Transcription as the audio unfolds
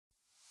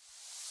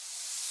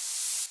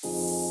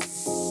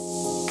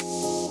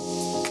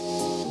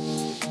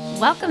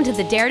Welcome to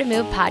the Dare to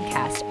Move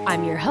podcast.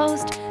 I'm your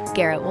host,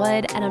 Garrett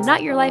Wood, and I'm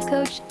not your life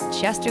coach,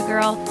 just a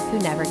girl who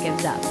never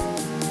gives up.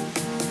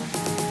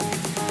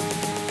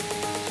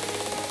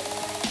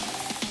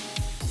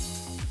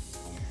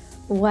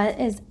 What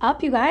is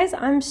up, you guys?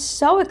 I'm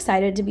so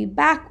excited to be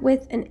back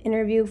with an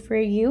interview for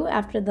you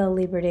after the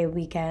Labor Day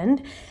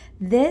weekend.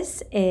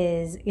 This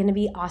is going to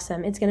be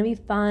awesome. It's going to be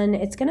fun.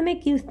 It's going to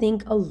make you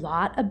think a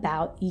lot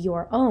about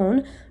your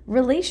own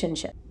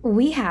relationship.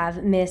 We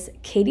have Miss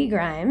Katie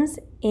Grimes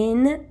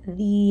in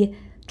the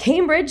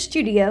Cambridge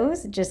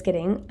studios. Just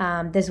kidding.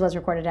 This was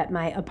recorded at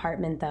my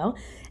apartment though.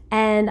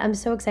 And I'm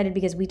so excited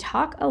because we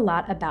talk a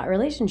lot about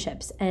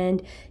relationships.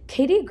 And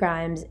Katie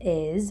Grimes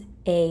is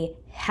a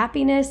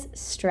happiness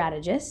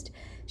strategist.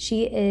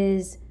 She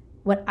is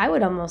what I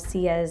would almost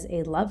see as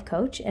a love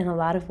coach in a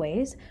lot of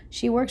ways.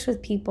 She works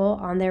with people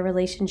on their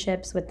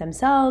relationships with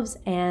themselves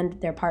and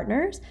their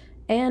partners,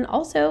 and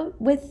also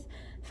with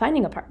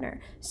finding a partner.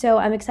 So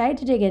I'm excited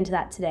to dig into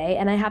that today.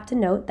 And I have to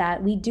note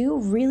that we do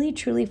really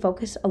truly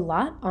focus a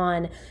lot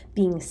on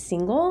being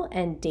single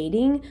and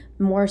dating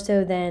more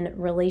so than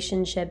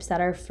relationships that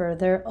are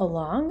further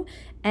along.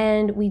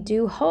 And we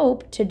do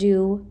hope to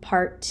do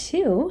part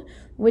 2,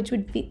 which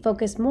would be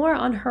focused more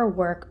on her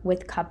work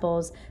with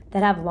couples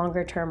that have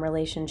longer term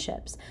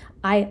relationships.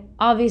 I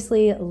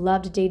obviously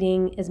loved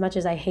dating as much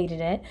as I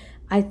hated it.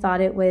 I thought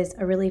it was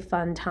a really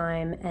fun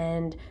time.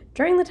 And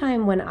during the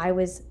time when I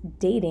was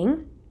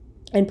dating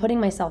and putting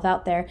myself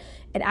out there,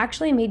 it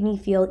actually made me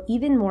feel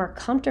even more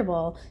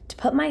comfortable to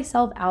put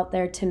myself out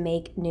there to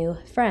make new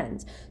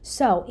friends.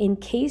 So in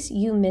case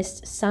you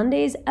missed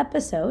Sunday's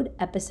episode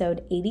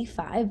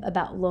 85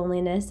 about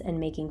loneliness and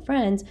making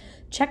friends,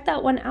 check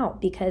that one out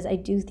because I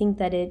do think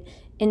that it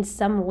in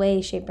some way,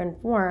 shape, and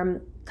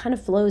form kind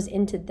of flows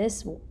into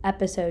this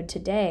episode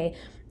today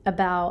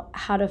about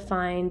how to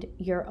find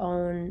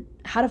yourself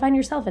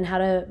and how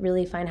to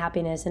really find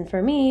happiness. And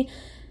for me,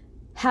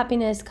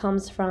 happiness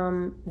comes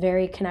from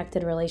very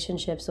connected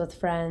relationships with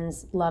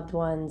friends, loved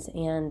ones,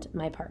 and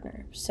my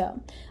partner.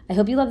 So I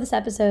hope you love this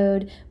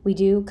episode. We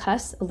do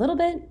cuss a little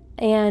bit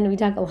and we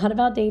talk a lot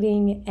about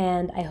dating.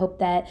 And I hope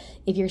that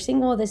if you're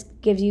single, this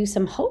gives you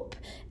some hope.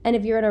 And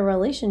if you're in a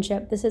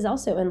relationship, this is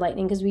also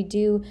enlightening because we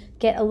do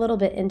get a little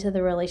bit into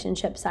the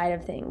relationship side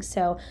of things.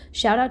 So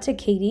shout out to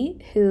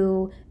Katie,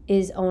 who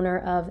is owner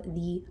of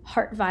the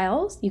Heart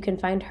Vials. You can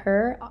find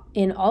her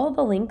in all of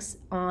the links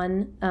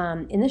on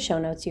in the show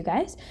notes, you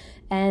guys.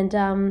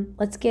 And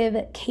let's give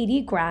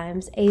Katie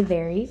Grimes a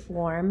very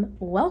warm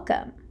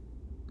welcome.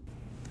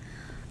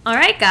 All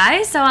right,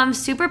 guys, so I'm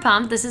super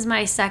pumped. This is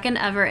my second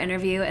ever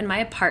interview in my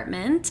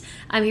apartment.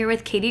 I'm here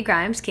with Katie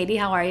Grimes. Katie,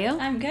 how are you?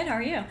 I'm good. How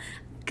are you?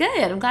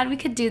 Good. I'm glad we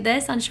could do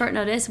this on short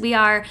notice. We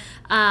are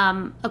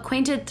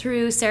acquainted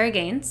through Sarah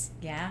Gaines.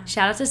 Yeah.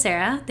 Shout out to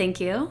Sarah. Thank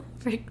you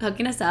for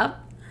hooking us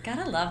up.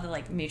 Gotta love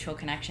the mutual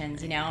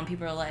connections, when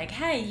people are like,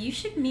 hey, you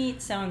should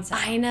meet so-and-so.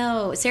 I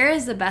know. Sarah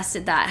is the best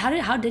at that.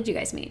 How did you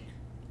guys meet?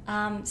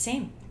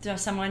 Same. So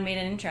someone made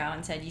an intro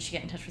and said, you should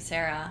get in touch with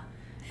Sarah.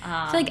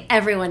 I feel like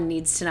everyone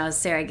needs to know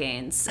Sarah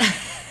Gaines.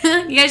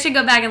 You guys should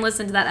go back and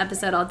listen to that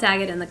episode. I'll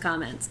tag it in the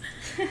comments.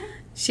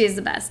 She's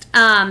the best.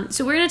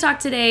 So we're going to talk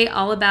today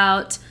all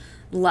about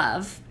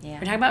love. Yeah.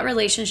 We're talking about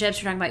relationships.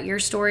 We're talking about your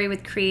story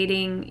with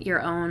creating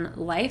your own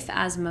life,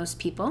 as most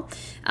people.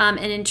 And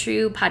in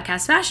true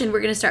podcast fashion,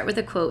 we're going to start with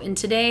a quote. And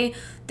today,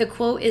 the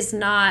quote is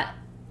not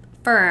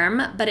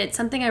firm, but it's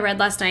something I read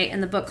last night in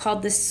the book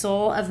called The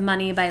Soul of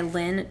Money by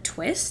Lynn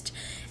Twist.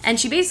 And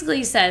she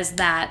basically says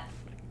that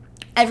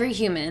every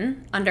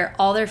human, under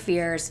all their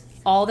fears,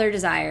 all their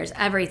desires,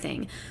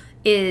 everything,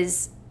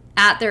 is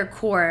at their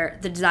core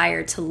the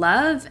desire to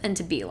love and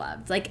to be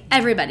loved. Like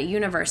everybody,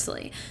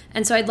 universally.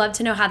 And so I'd love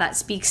to know how that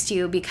speaks to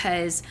you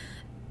because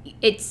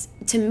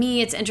to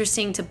me, it's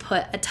interesting to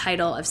put a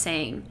title of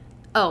saying,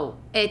 oh,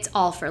 it's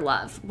all for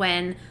love,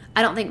 when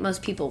I don't think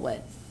most people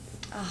would.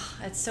 Oh,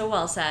 it's so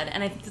well said.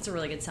 And I think that's a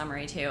really good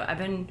summary, too. I've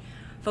been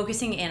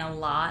focusing in a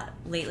lot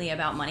lately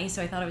about money,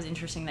 so I thought it was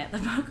interesting that the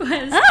book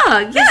was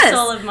The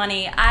Soul of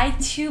Money. I,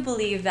 too,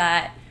 believe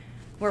that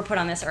we're put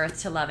on this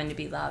earth to love and to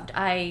be loved.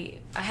 I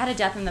had a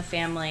death in the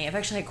family. I've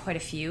actually had quite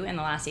a few in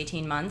the last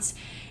 18 months.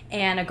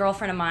 And a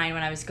girlfriend of mine,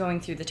 when I was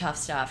going through the tough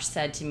stuff,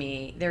 said to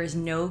me, there is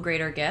no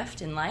greater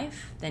gift in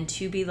life than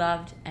to be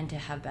loved and to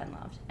have been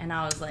loved. And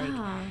I was like,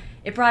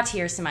 it brought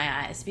tears to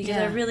my eyes because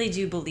I really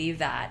do believe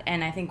that.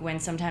 And I think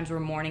when sometimes we're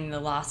mourning the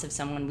loss of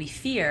someone, we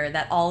fear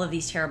that all of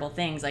these terrible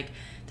things, like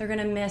they're going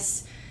to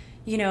miss,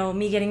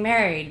 me getting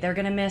married. They're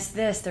going to miss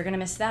this. They're going to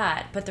miss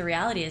that. But the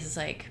reality is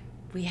like,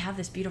 we have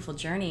this beautiful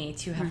journey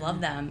to have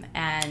loved them.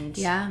 And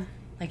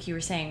like you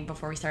were saying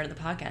before we started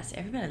the podcast,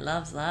 everybody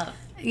loves love.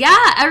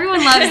 Yeah,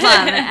 everyone loves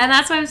love. And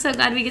that's why I'm so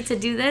glad we get to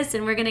do this.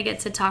 And we're going to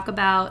get to talk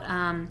about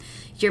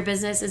your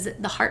business. Is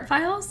it the Heart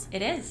Files?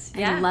 It is.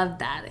 Yeah. I love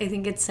that. I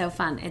think it's so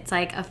fun. It's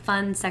like a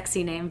fun,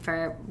 sexy name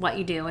for what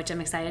you do, which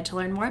I'm excited to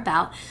learn more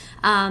about.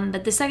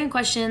 But the second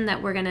question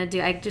that we're going to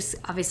do, I just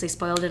obviously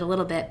spoiled it a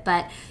little bit,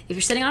 but if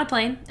you're sitting on a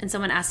plane and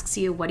someone asks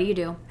you, what do you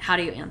do? How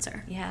do you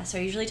answer? Yeah, so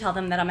I usually tell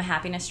them that I'm a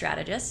happiness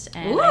strategist.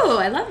 And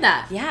I love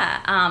that.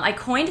 Yeah. I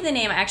coined the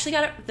name. I actually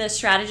got the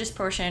strategist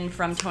portion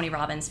from Tony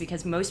Robbins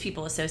because most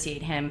people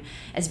associate him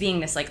as being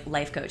this like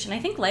life coach. And I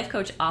think life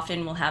coach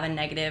often will have a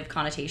negative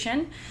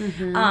connotation.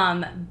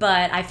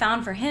 But I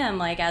found for him,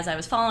 like as I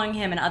was following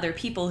him and other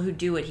people who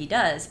do what he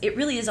does, it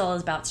really is all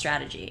about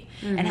strategy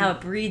and how it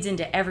breeds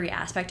into every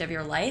aspect of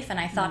your life. And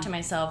I thought to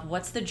myself,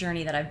 what's the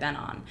journey that I've been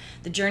on?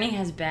 The journey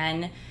has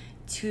been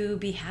to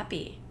be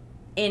happy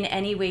in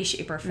any way,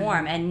 shape, or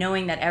form, and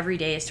knowing that every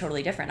day is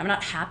totally different. I'm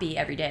not happy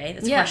every day.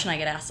 That's a question I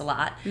get asked a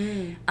lot.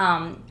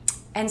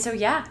 And so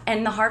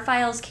and the Heart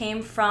Files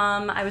came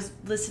from I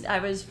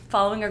was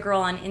following a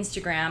girl on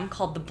Instagram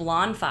called the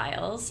Blonde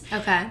Files.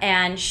 Okay.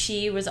 And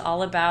she was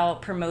all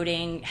about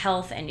promoting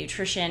health and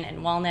nutrition and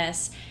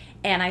wellness.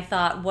 And I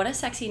thought, what a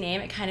sexy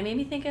name. It kind of made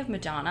me think of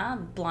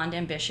Madonna, Blonde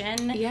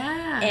Ambition.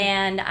 Yeah.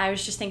 And I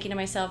was just thinking to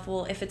myself,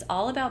 well, if it's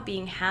all about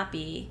being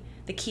happy,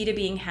 the key to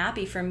being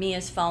happy for me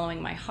is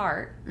following my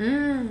heart.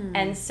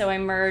 And so I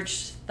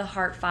merged the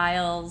Heart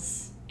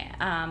Files,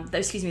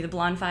 the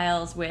Blonde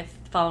Files with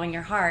following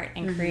your heart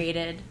and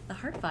created the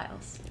Heart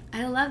Files.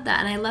 I love that.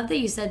 And I love that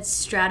you said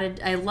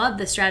I love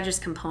the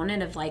strategist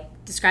component of like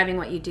describing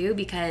what you do,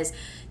 because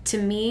to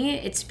me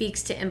it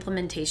speaks to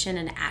implementation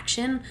and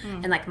action.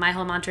 And like my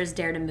whole mantra is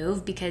dare to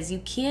move, because you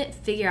can't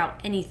figure out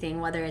anything,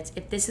 whether it's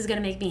if this is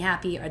going to make me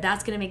happy or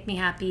that's going to make me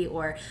happy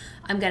or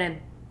I'm going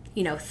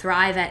to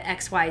thrive at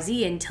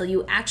XYZ until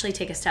you actually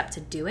take a step to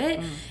do it.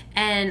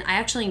 And I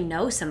actually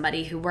know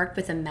somebody who worked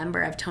with a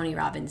member of Tony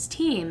Robbins'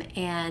 team,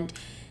 and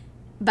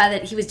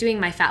he was doing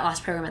my fat loss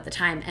program at the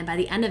time, and by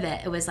the end of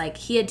it, it was like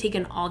he had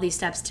taken all these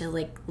steps to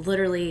like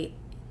literally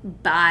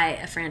buy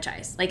a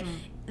franchise. Like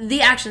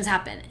the actions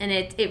happen, and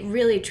it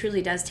really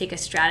truly does take a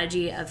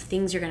strategy of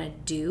things you're gonna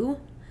do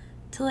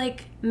to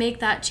like make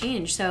that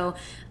change. So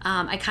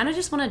I kind of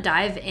just want to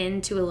dive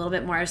into a little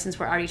bit more, since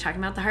we're already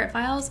talking about the Heart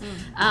Files.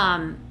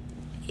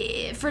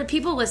 For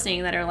people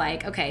listening that are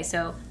like, okay,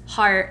 so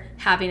heart,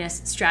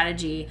 happiness,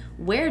 strategy,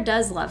 where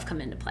does love come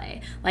into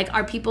play? Like,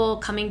 are people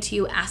coming to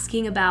you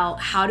asking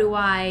about how do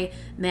I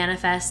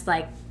manifest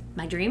like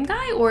my dream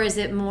guy? Or is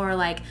it more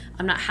like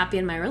I'm not happy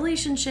in my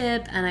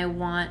relationship and I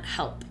want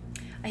help?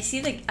 I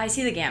see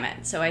the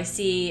gamut. So I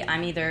see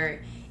I'm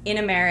either in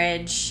a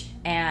marriage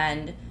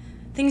and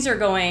things are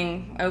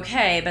going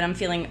okay, but I'm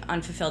feeling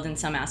unfulfilled in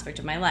some aspect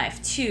of my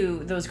life,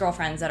 to those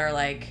girlfriends that are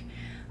like,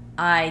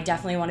 I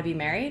definitely want to be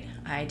married.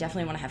 I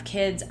definitely want to have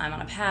kids. I'm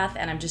on a path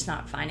and I'm just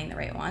not finding the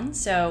right one.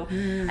 So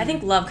I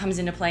think love comes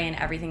into play in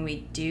everything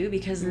we do,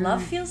 because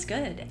love feels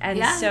good.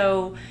 And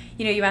so,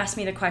 you asked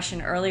me the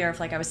question earlier, if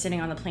like I was sitting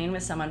on the plane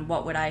with someone,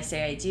 what would I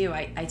say I do?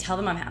 I tell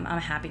them I'm a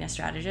happiness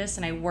strategist,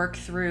 and I work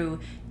through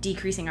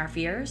decreasing our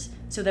fears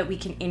so that we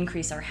can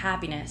increase our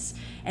happiness.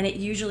 And it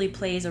usually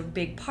plays a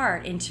big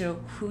part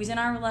into who's in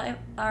our life,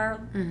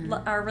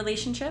 our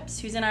relationships,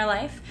 who's in our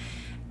life.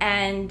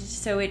 And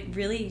so it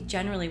really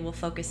generally will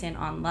focus in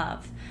on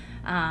love.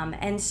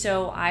 And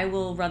so I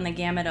will run the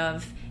gamut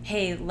of,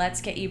 hey,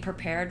 let's get you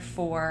prepared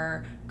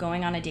for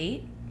going on a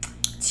date,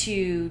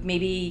 to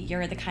maybe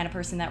you're the kind of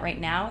person that right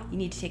now you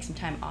need to take some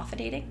time off of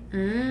dating.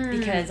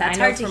 Because I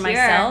know for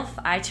myself,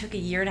 I took a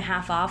 1.5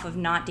 years off of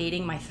not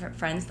dating. My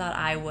friends thought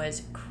I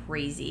was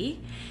crazy.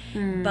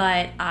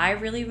 But I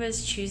really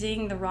was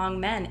choosing the wrong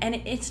men. And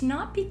it's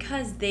not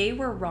because they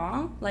were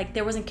wrong. Like,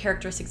 there wasn't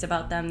characteristics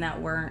about them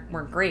that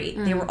weren't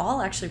great. They were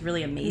all actually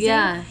really amazing.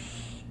 Yeah.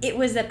 It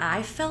was that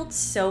I felt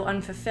so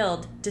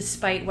unfulfilled,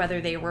 despite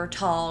whether they were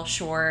tall,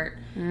 short,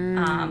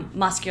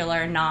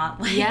 muscular,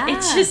 not. Like,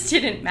 it just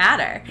didn't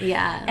matter.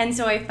 Yeah. And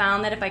so I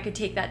found that if I could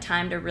take that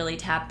time to really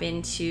tap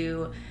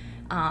into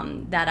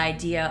that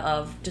idea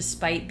of,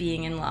 despite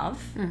being in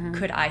love,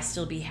 could I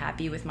still be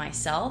happy with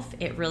myself?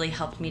 It really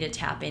helped me to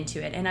tap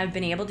into it. And I've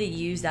been able to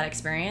use that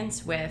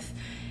experience with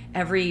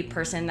every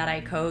person that I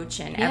coach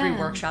and every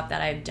workshop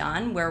that I've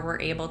done, where we're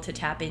able to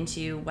tap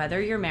into, whether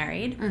you're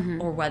married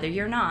or whether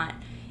you're not,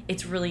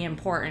 it's really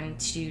important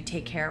to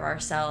take care of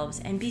ourselves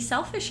and be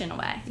selfish in a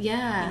way.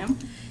 Yeah.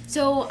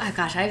 So, oh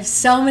gosh, I have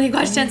so many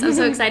questions. I'm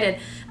so excited.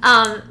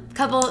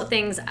 Couple of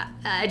things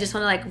I just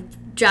want to like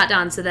jot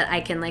down so that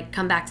I can like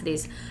come back to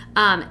these.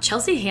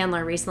 Chelsea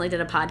Handler recently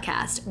did a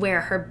podcast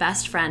where her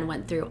best friend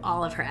went through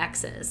all of her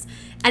exes.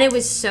 And it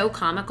was so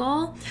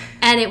comical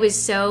and it was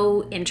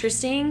so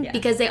interesting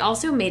because they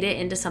also made it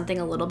into something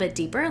a little bit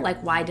deeper.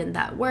 Like, why didn't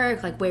that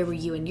work? Like, where were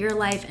you in your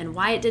life and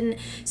why it didn't?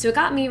 So it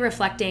got me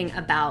reflecting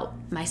about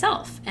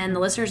myself. And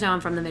the listeners know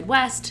I'm from the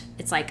Midwest.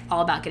 It's like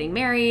all about getting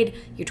married.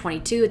 You're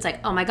 22. It's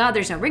like, oh my God,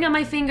 there's no ring on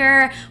my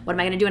finger. What am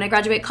I going to do when I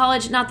graduate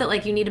college? Not that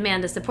like you need a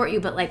man to support you,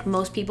 but like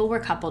most people were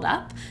coupled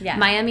up. Yeah.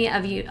 Miami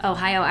of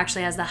Ohio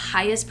actually has the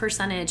highest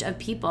percentage of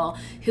people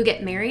who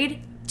get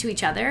married to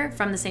each other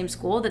from the same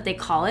school, that they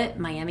call it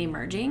Miami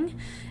merging.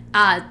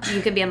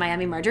 You can be a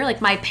Miami merger.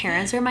 Like, my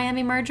parents are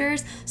Miami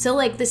mergers. So,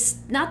 like, this,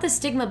 not the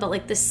stigma, but,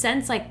 like, the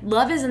sense, like,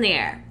 love is in the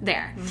air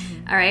there.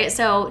 Mm-hmm. All right?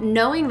 So,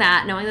 knowing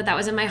that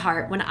was in my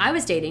heart, when I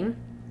was dating,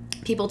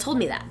 people told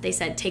me that. They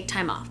said, take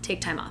time off.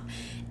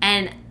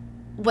 And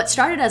what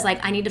started as,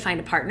 like, I need to find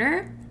a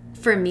partner,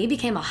 for me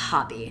became a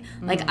hobby.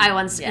 Like, I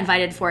once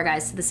invited 4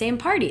 guys to the same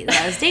party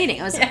that I was dating.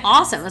 It was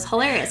awesome. It was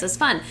hilarious. It was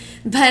fun.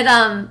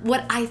 But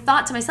what I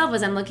thought to myself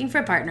was, I'm looking for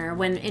a partner,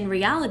 when in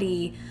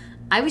reality,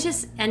 I was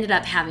just ended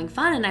up having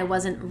fun and I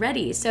wasn't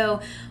ready.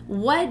 So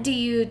what do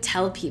you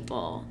tell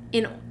people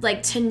in,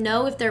 like, to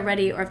know if they're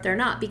ready or if they're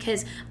not?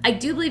 Because I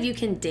do believe you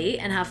can date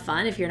and have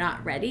fun if you're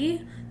not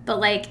ready. But,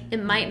 like,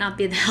 it might not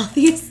be the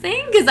healthiest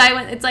thing, because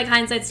it's like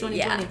hindsight's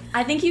 2020. Yeah,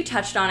 I think you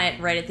touched on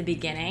it right at the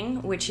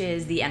beginning, which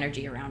is the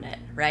energy around it,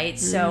 right?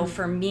 So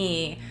for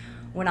me,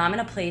 when I'm in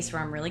a place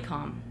where I'm really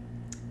calm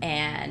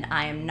and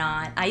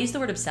I use the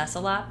word obsess a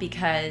lot,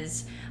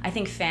 because I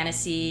think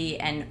fantasy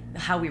and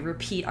how we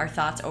repeat our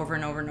thoughts over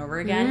and over and over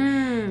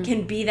again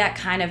can be that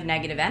kind of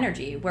negative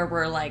energy where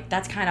we're like,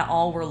 that's kind of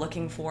all we're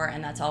looking for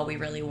and that's all we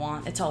really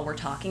want. It's all we're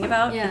talking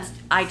about. Yeah.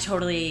 I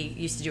totally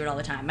used to do it all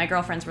the time. My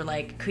girlfriends were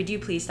like, could you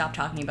please stop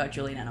talking about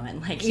Julian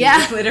Edelman? Like,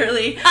 you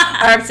literally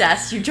are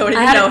obsessed. You don't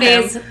even know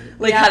him.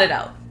 Like, cut it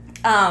out.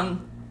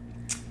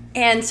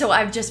 And so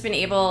I've just been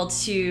able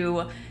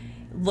to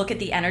look at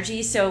the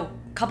energy. So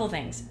couple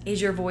things.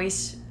 Is your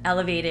voice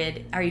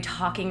elevated? Are you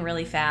talking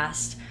really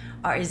fast?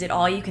 Or is it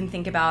all you can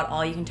think about,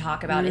 all you can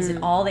talk about? Is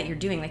it all that you're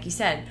doing? Like you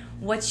said,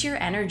 what's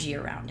your energy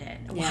around it?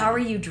 Yeah. How are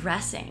you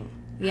dressing?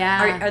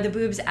 Yeah. Are the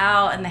boobs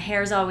out and the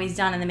hair's always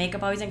done and the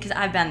makeup always done? Because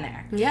I've been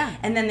there. Yeah.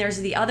 And then there's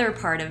the other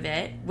part of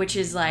it, which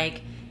is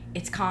like,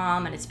 it's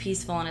calm and it's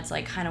peaceful and it's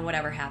like kind of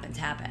whatever happens,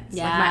 happens.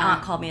 Yeah. Like, my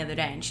aunt called me the other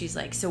day and she's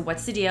like, so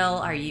what's the deal?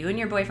 Are you and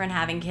your boyfriend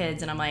having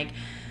kids? And I'm like,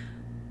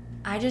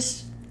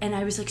 and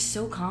I was like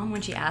so calm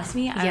when she asked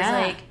me. I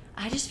was like,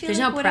 I just feel there's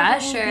like no whatever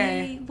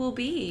pressure will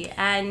be.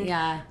 And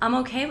I'm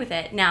okay with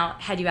it. Now,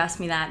 had you asked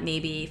me that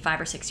maybe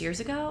 5 or 6 years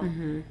ago,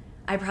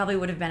 I probably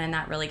would have been in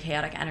that really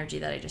chaotic energy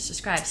that I just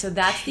described. So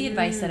that's the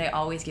advice that I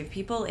always give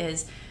people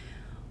is,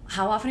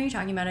 how often are you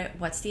talking about it?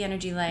 What's the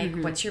energy like?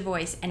 What's your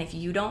voice? And if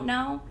you don't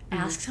know,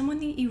 ask someone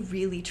that you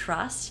really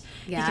trust,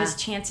 because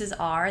chances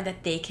are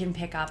that they can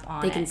pick up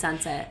on it. They can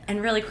sense it.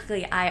 And really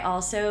quickly, I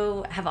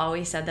also have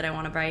always said that I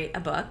want to write a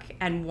book.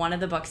 And one of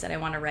the books that I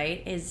want to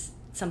write is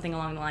something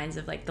along the lines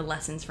of like the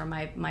lessons from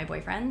my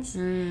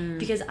boyfriends,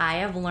 because I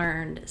have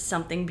learned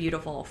something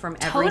beautiful from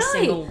every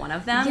single one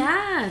of them.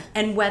 Yeah.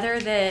 And whether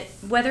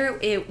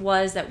it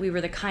was that we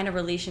were the kind of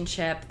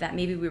relationship that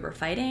maybe we were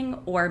fighting,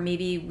 or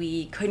maybe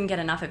we couldn't get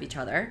enough of each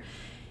other,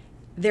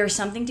 there's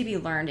something to be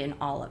learned in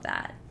all of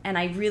that. And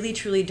I really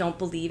truly don't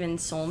believe in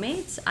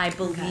soulmates. I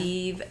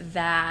believe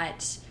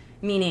that,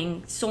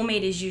 meaning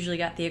soulmate is usually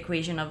got the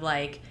equation of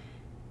like,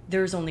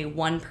 there's only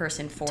one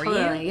person for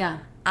you. Yeah.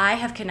 I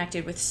have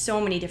connected with so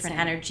many different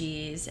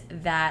energies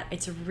that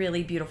it's a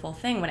really beautiful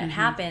thing when it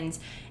happens.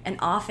 And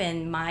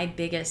often my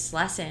biggest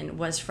lesson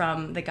was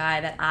from the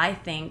guy that I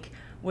think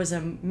was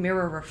a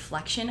mirror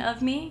reflection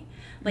of me.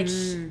 Like,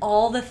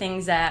 all the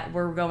things that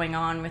were going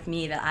on with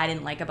me that I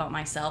didn't like about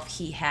myself,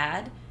 he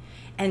had.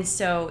 And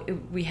so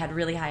we had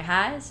really high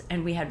highs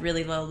and we had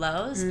really low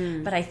lows.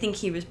 But I think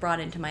he was brought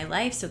into my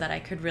life so that I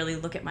could really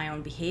look at my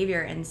own behavior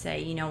and say,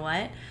 you know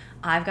what?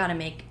 I've got to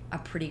make a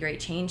pretty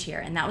great change here.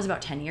 And that was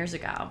about 10 years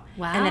ago.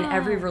 Wow. And then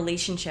every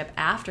relationship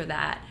after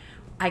that,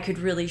 I could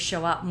really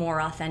show up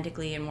more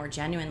authentically and more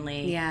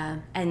genuinely. Yeah.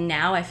 And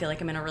now I feel like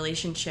I'm in a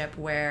relationship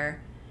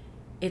where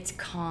it's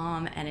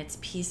calm and it's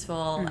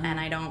peaceful, and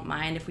I don't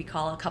mind if we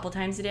call a couple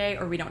times a day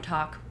or we don't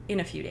talk in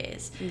a few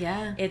days.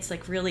 Yeah. It's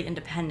like really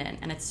independent,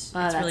 and it's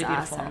really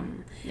beautiful.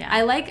 Awesome. Yeah.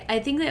 I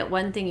think that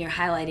one thing you're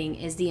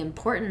highlighting is the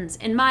importance,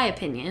 in my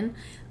opinion,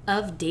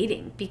 of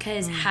dating,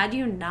 because had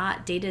you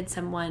not dated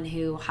someone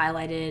who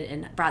highlighted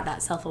and brought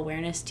that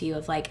self-awareness to you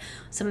of like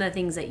some of the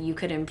things that you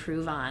could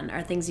improve on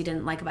or things you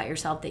didn't like about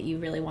yourself that you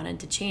really wanted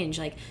to change,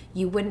 like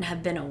you wouldn't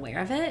have been aware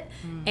of it.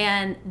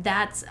 And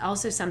that's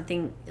also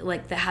something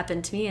like that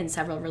happened to me in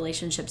several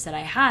relationships that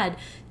I had.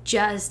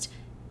 Just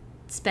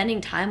spending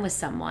time with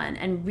someone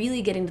and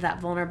really getting to that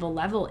vulnerable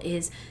level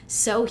is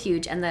so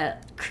huge. And the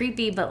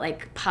creepy but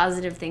like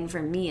positive thing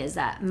for me is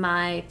that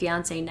my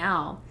fiance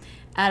now,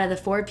 out of the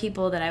 4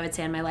 people that I would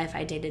say in my life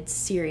I dated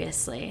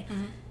seriously,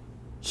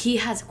 he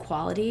has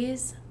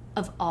qualities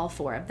of all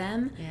 4 of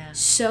them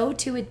so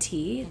to a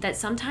T that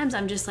sometimes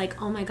I'm just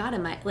like, oh my God,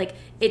 am I like,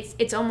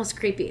 it's almost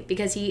creepy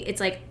because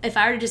it's like, if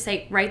I were to just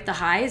say, write the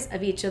highs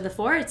of each of the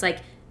 4, it's like,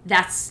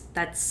 that's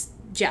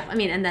Jeff. I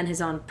mean, and then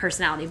his own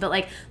personality, but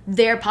like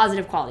their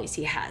positive qualities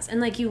he has.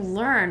 And like you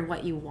learn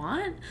what you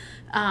want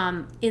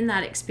in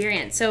that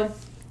experience. So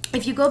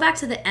if you go back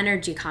to the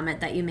energy comment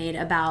that you made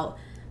about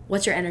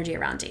what's your energy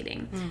around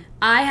dating?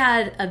 I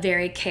had a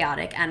very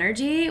chaotic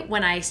energy.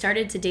 When I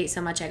started to date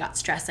so much, I got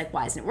stressed. Like,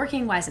 why isn't it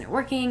working? Why isn't it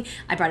working?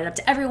 I brought it up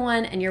to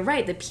everyone. And you're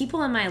right. The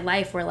people in my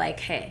life were like,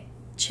 hey,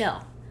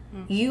 chill.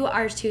 You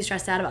are too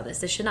stressed out about this.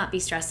 This should not be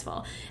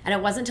stressful. And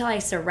it wasn't until I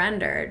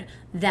surrendered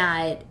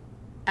that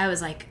I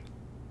was like,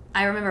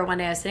 I remember one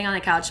day I was sitting on the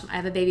couch. I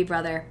have a baby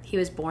brother. He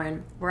was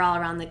born. We're all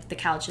around the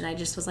couch. And I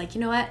just was like, you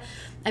know what?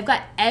 I've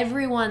got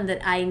everyone that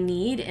I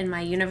need in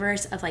my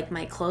universe of like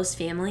my close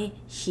family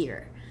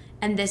here.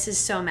 And this is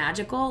so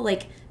magical.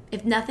 Like,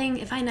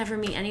 if I never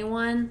meet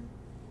anyone,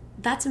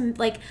 that's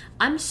like,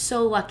 I'm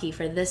so lucky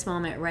for this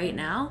moment right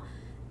now.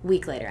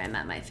 Week later, I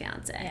met my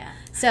fiance. Yeah.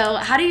 So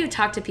how do you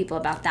talk to people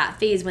about that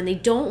phase when they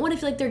don't want to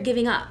feel like they're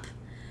giving up?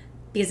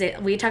 Because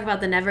we talk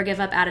about the never give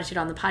up attitude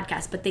on the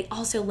podcast, but they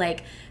also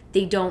like,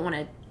 they don't want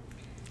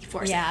to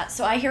force it. Yeah,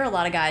 so I hear a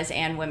lot of guys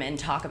and women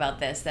talk about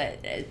this,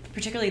 that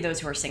particularly those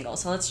who are single.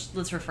 So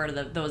let's refer to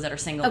those that are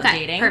single and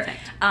dating. Perfect.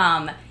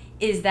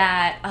 Is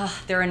that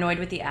they're annoyed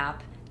with the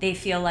app. They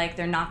feel like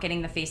they're not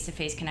getting the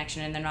face-to-face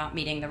connection and they're not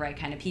meeting the right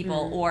kind of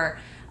people. Or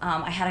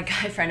I had a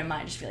guy friend of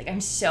mine just be like, I'm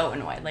so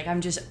annoyed. Like,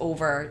 I'm just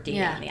over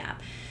dating on the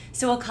app.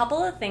 So a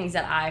couple of things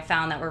that I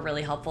found that were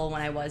really helpful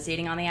when I was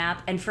dating on the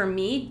app. And for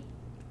me,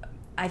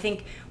 I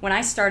think when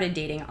I started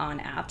dating on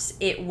apps,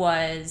 it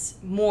was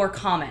more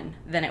common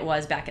than it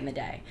was back in the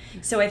day.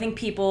 So I think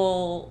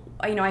people,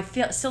 I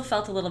still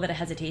felt a little bit of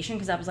hesitation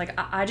because I was like,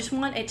 I just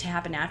want it to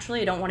happen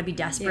naturally. I don't want to be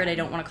desperate. I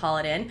don't want to call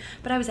it in.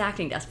 But I was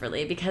acting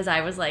desperately because I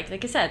was like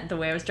I said, the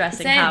way I was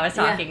dressing, how I was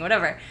talking,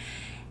 whatever.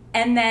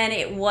 And then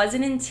it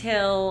wasn't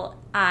until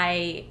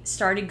I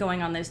started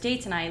going on those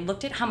dates and I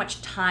looked at how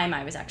much time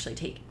I was actually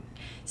taking.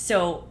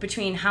 So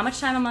between how much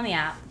time I'm on the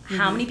app,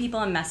 how many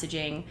people I'm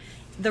messaging,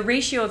 the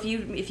ratio,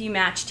 if you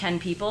match 10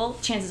 people,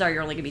 chances are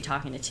you're only going to be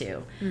talking to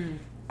 2.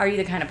 Are you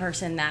the kind of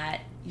person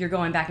that you're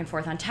going back and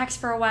forth on text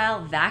for a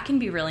while? That can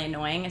be really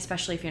annoying,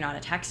 especially if you're not a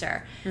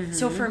texter.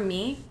 So for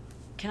me,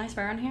 can I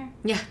swear on here?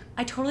 Yeah.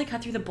 I totally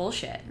cut through the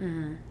bullshit.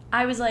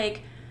 I was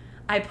like,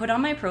 I put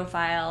on my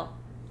profile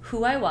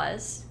who I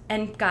was.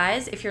 And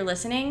guys, if you're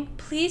listening,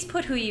 please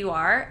put who you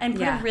are and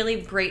put a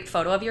really great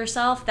photo of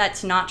yourself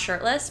that's not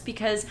shirtless,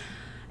 because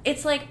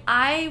it's like,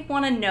 I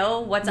want to know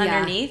what's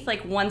underneath,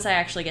 like, once I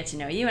actually get to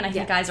know you. And I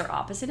think guys are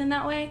opposite in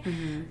that way.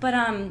 But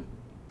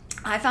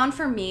I found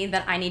for me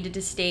that I needed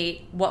to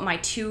state what my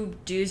 2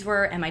 do's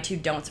were and my 2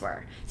 don'ts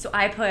were. So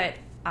I put,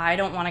 I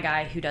don't want a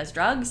guy who does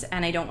drugs,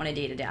 and I don't want to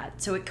date a dad.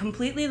 So it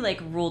completely,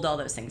 like, ruled all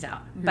those things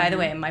out. By the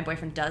way, my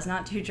boyfriend does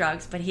not do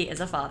drugs, but he is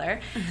a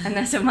father.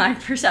 And so my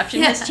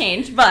perception has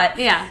changed. But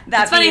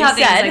that being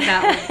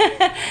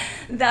said,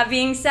 that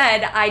being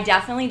said, I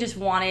definitely just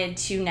wanted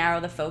to narrow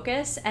the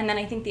focus. And then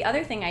I think the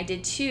other thing I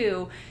did,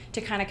 too,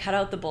 to kind of cut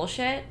out the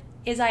bullshit,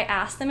 is I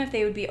asked them if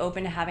they would be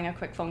open to having a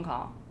quick phone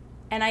call.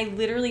 And I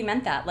literally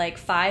meant that, like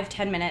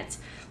 5-10 minutes.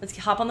 Let's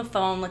hop on the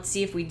phone. Let's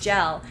see if we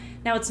gel.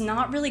 Now, it's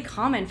not really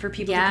common for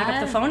people to pick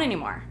up the phone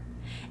anymore.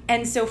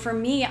 And so for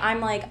me,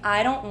 I'm like,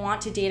 I don't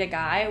want to date a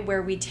guy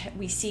where we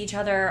see each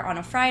other on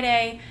a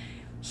Friday.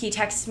 He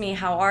texts me,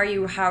 how are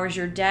you? How was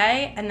your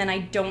day? And then I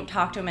don't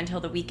talk to him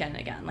until the weekend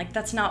again. Like,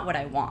 that's not what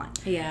I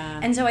want. Yeah.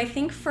 And so I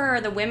think for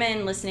the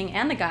women listening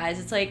and the guys,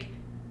 it's like,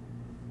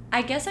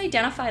 I guess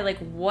identify, like,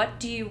 what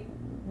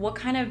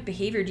kind of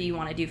behavior do you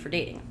want to do for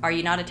dating? Are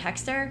you not a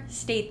texter?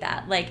 State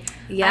that. Like,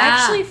 I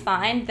actually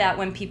find that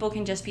when people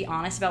can just be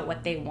honest about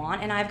what they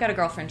want, and I've got a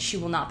girlfriend, she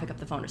will not pick up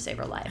the phone to save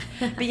her life.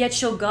 But yet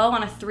she'll go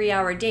on a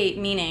 3-hour date,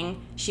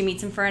 meaning she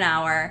meets him for an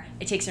hour,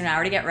 it takes her an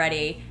hour to get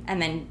ready,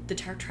 and then the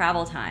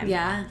travel time.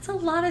 Yeah. It's a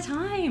lot of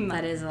time.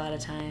 That is a lot of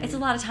time. It's a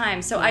lot of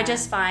time. So I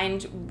just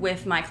find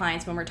with my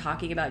clients when we're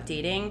talking about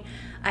dating,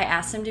 I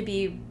ask them to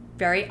be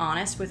very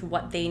honest with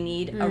what they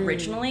need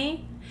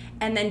originally,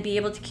 and then be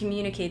able to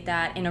communicate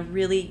that in a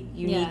really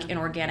unique and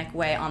organic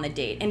way on the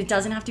date. And it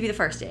doesn't have to be the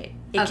first date.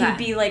 It can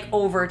be, like,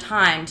 over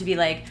time to be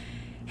like,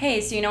 hey,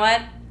 so you know what?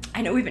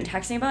 I know we've been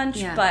texting a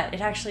bunch, but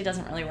it actually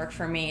doesn't really work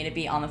for me to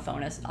be on the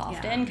phone as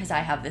often because I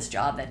have this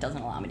job that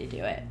doesn't allow me to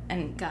do it.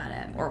 And got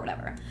it. Or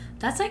whatever.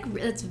 That's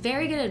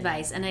very good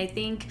advice. And I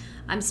think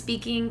I'm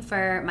speaking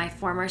for my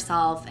former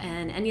self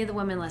and any of the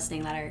women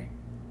listening that are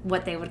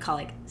what they would call,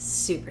 like,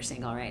 super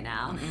single right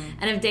now,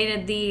 and have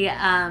dated the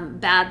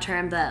bad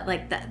term that,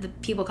 like, the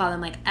people call them,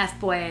 like,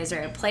 F-boys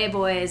or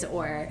playboys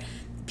or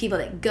people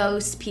that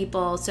ghost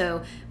people.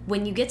 So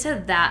when you get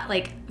to that,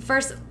 like,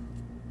 first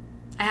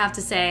I have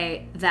to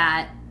say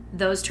that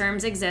those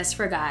terms exist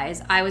for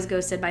guys. I was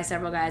ghosted by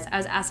several guys. I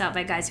was asked out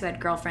by guys who had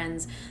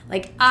girlfriends.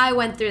 Like, I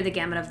went through the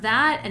gamut of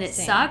that, and it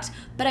sucked.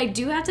 But I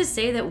do have to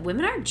say that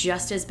women are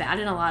just as bad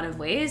in a lot of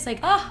ways.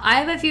 Like, I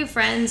have a few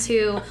friends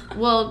who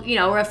will, you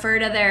know, refer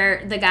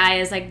to the guy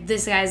as, like,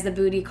 this guy's the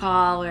booty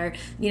call, or,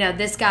 you know,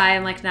 this guy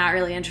I'm, like, not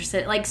really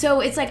interested. Like, so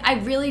it's like, I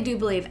really do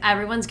believe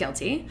everyone's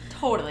guilty.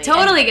 Totally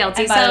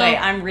Guilty. And by the way,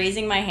 I'm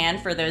raising my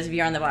hand for those of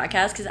you on the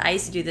podcast, because I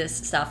used to do this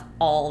stuff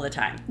all the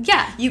time.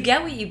 Yeah. You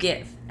get what you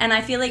give. And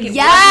I feel like it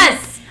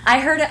Yes! I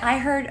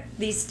heard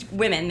these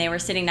women, they were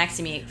sitting next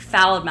to me,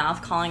 foul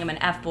mouth, calling him an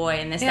F-boy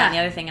and this, that, and the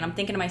other thing. And I'm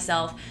thinking to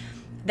myself,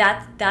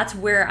 that's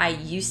where I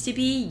used to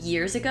be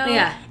years ago.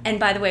 Yeah. And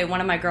by the way,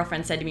 one of my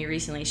girlfriends said to me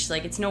recently, she's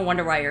like, it's no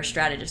wonder why you're a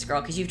strategist,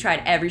 girl, because you've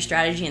tried every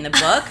strategy in the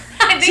book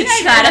to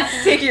try to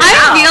figure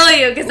out. I feel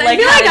you, because I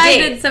feel like I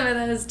did some of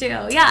those too.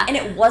 Yeah. And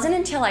it wasn't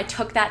until I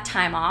took that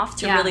time off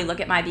to really look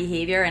at my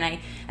behavior, and I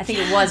think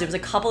it was a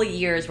couple of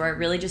years where I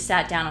really just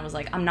sat down and was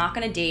like, I'm not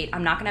going to date,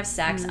 I'm not going to have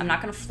sex, I'm not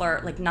going to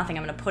flirt, like nothing,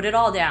 I'm going to put it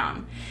all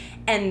down.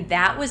 And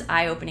that was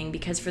eye-opening,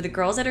 because for the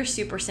girls that are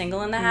super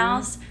single in the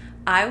house,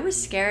 I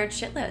was scared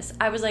shitless.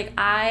 I was like,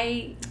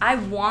 I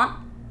want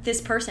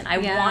this person. I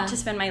want to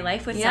spend my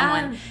life with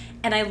someone.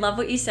 And I love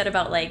what you said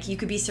about, like, you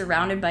could be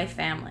surrounded by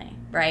family,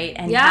 right?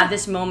 And have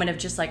this moment of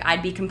just, like,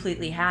 I'd be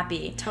completely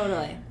happy.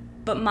 Totally.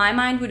 But my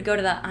mind would go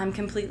to the I'm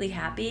completely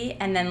happy,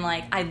 and then,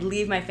 like, I'd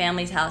leave my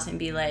family's house and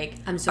be like,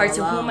 I'm so alone.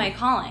 So who am I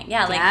calling?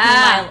 Yeah, like,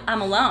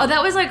 I'm alone. Oh,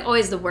 that was, like,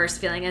 always the worst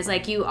feeling, is,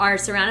 like, you are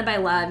surrounded by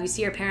love, you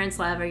see your parents'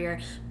 love, or your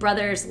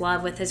brother's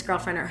love with his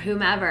girlfriend or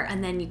whomever,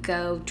 and then you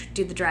go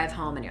do the drive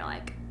home, and you're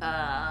like,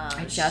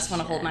 I just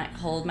want to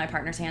hold my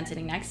partner's hand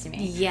sitting next to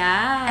me.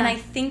 Yeah. And I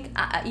think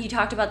you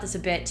talked about this a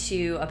bit,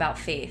 too, about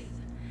faith.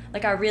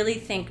 Like, I really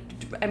think,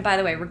 and by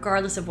the way,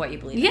 regardless of what you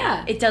believe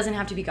in, it doesn't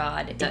have to be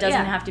God. It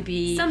doesn't have to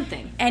be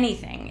something.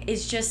 Anything.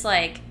 It's just,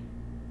 like,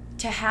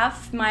 to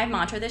have, my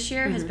mantra this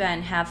year has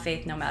been, have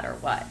faith no matter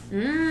what.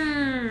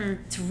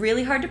 It's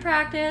really hard to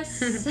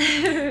practice.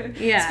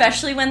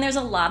 Especially when there's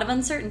a lot of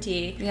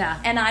uncertainty.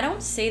 Yeah. And I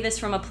don't say this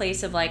from a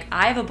place of, like,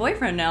 I have a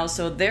boyfriend now,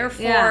 so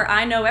therefore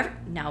I know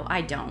No,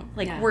 I don't.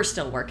 Like, we're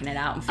still working it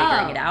out and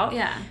figuring it out.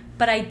 Yeah.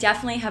 But I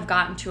definitely have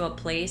gotten to a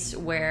place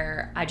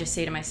where I just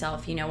say to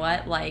myself, you know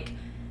what? Like,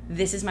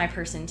 this is my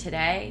person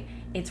today.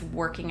 It's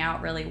working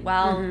out really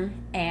well.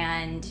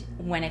 And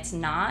when it's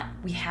not,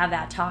 we have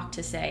that talk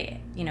to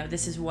say, you know,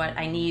 this is what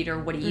I need, or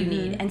what do you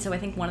need? And so I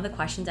think one of the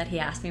questions that he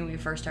asked me when we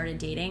first started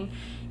dating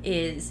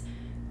is,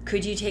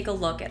 could you take a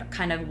look at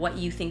kind of what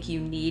you think you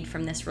need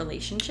from this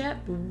relationship?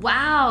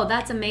 Wow,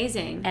 that's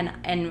amazing.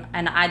 And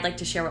I'd like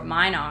to share what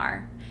mine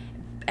are.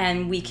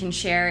 And we can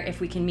share if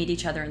we can meet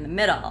each other in the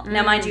middle.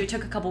 Now, mind you, it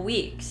took a couple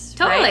weeks.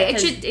 Totally.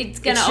 Right? It's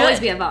going to always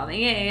be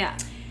evolving. Yeah.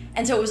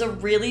 And so it was a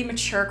really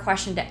mature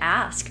question to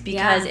ask,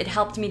 because it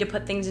helped me to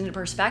put things into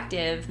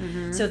perspective,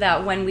 so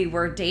that when we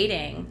were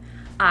dating,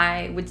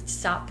 I would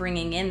stop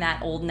bringing in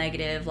that old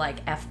negative, like,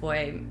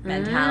 F-boy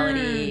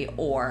mentality,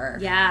 or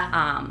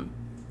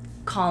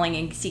calling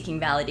and seeking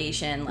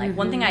validation. Like,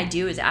 one thing I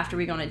do is, after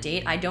we go on a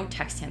date, I don't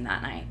text him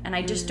that night. And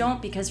I just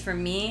don't, because for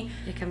me,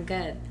 I'm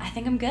good. I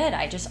think I'm good.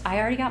 I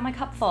already got my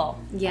cup full.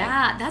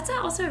 Yeah, that's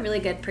also a really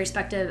good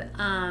perspective.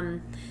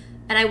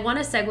 And I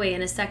want to segue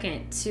in a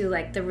second to,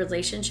 like, the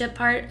relationship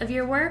part of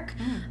your work.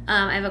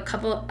 I have a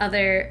couple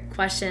other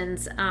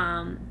questions.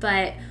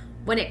 But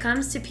when it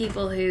comes to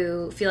people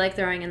who feel like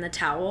throwing in the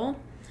towel,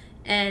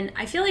 and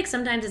I feel like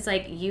sometimes it's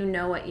like, you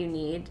know what you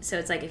need. So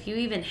it's like, if you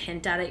even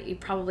hint at it, you're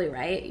probably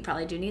right. You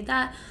probably do need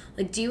that.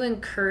 Like, do you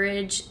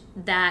encourage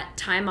that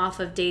time off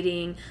of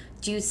dating?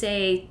 Do you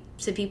say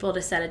to people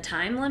to set a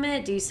time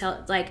limit? Do you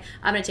tell, like,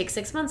 I'm going to take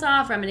 6 months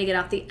off, or I'm going to get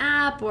off the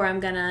app, or I'm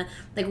going to,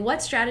 like,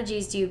 what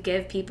strategies do you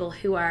give people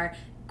who are,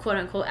 quote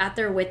unquote, at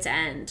their wit's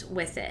end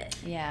with it?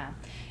 Yeah.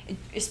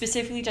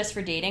 Specifically just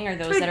for dating, or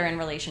those that are in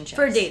relationships?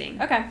 For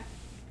dating. Okay.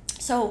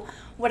 So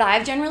what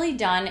I've generally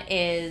done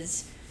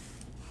is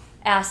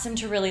ask them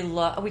to really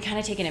look, we kind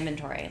of take an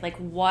inventory. Like,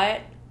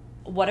 what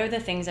are the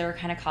things that are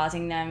kind of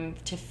causing them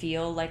to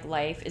feel like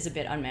life is a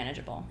bit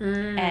unmanageable,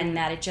 and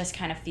that it just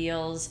kind of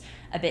feels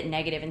a bit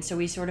negative. And so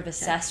we sort of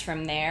assess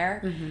from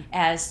there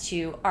as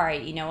to, all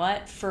right, you know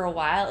what, for a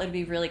while it'd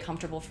be really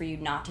comfortable for you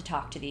not to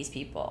talk to these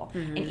people.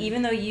 And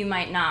even though you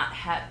might not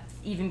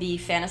even be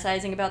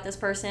fantasizing about this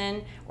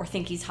person or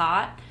think he's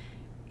hot,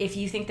 if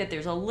you think that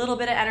there's a little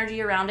bit of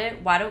energy around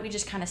it, why don't we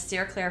just kind of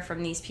steer clear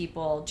from these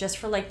people just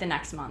for, like, the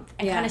next month,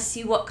 and kind of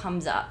see what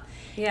comes up.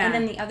 And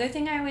then the other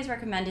thing I always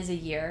recommend is a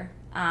year.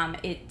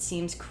 It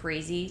seems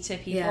crazy to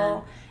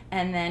people.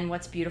 And then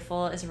what's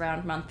beautiful is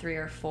around month 3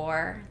 or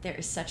 4, there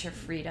is such a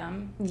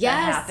freedom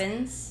that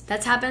happens.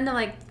 That's happened to,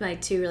 like, my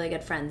 2 really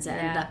good friends that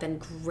ended up in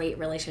great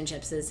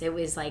relationships. It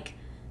was like,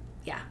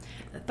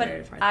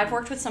 But I've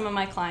worked with some of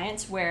my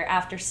clients where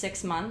after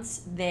 6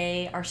 months,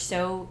 they are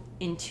so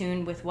in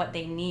tune with what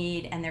they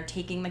need, and they're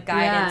taking the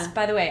guidance.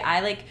 By the way,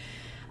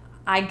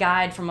 I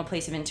guide from a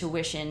place of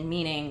intuition,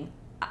 meaning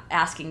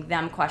asking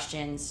them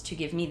questions to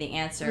give me the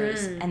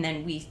answers, and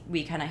then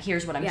we kind of,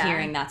 here's what I'm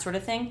hearing, that sort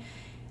of thing.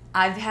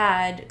 I've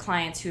had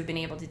clients who have been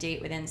able to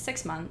date within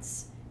 6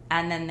 months,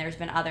 and then there's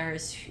been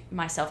others,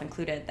 myself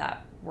included,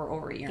 that were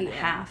over a year and a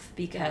half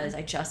because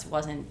I just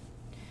wasn't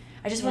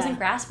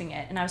grasping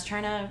it, and I was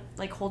trying to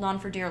like hold on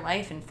for dear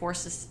life and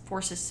force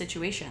this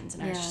situations,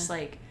 and I was just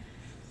like,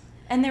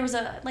 and there was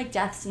like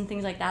deaths and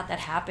things like that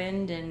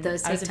happened, and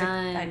those take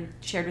time.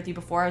 I shared with you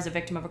before, I was a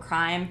victim of a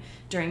crime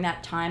during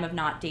that time of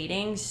not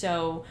dating,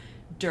 so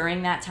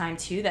during that time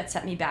too, that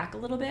set me back a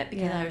little bit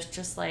because I was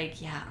just like,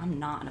 I'm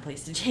not in a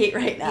place to date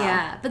right now.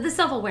 Yeah, but the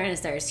self-awareness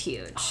there is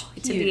huge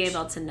to be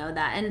able to know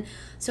that. And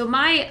so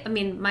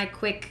my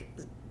quick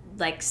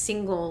like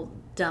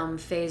single-dom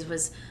phase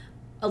was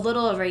a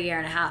little over a year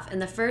and a half. In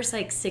the first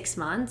like 6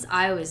 months,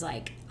 I was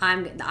like,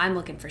 I'm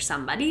looking for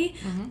somebody.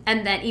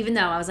 And then even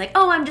though I was like,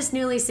 oh, I'm just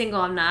newly single,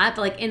 I'm not.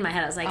 But like in my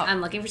head, I was like, I'm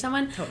looking for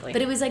someone. Totally.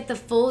 But it was like the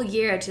full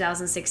year of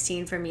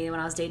 2016 for me when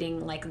I was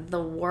dating like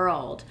the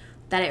world,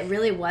 that it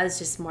really was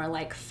just more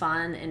like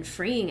fun and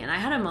freeing. And I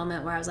had a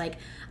moment where I was like,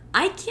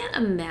 I can't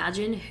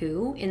imagine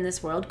who in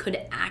this world could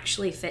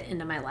actually fit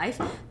into my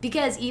life,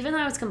 because even though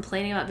I was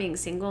complaining about being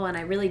single and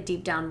I really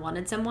deep down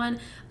wanted someone,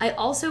 I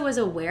also was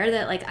aware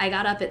that like I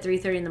got up at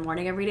 3:30 in the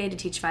morning every day to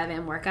teach 5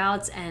 a.m.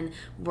 workouts and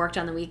worked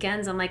on the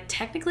weekends. I'm like,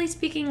 technically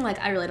speaking, like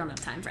I really don't have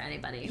time for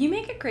anybody. You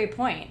make a great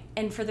point.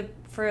 And for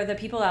the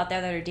people out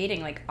there that are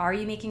dating, like, are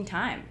you making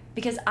time?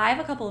 Because I have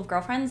a couple of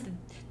girlfriends,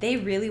 they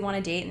really want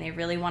to date and they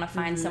really want to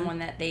find someone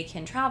that they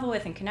can travel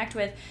with and connect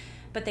with,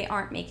 but they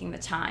aren't making the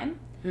time.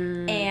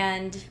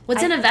 And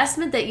what's an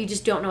investment that you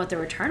just don't know what the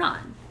return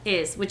on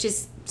is, which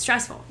is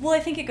stressful. Well, I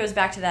think it goes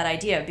back to that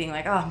idea of being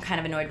like, oh, I'm kind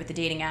of annoyed with the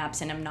dating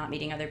apps and I'm not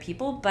meeting other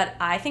people. But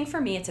I think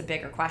for me, it's a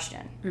bigger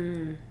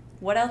question.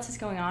 What else is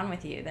going on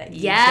with you that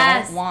you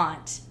don't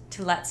want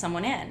to let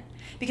someone in?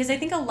 Because I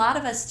think a lot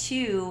of us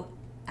too,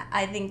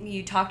 I think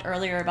you talked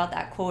earlier about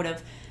that quote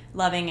of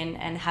loving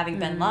and having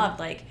been loved.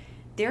 Like,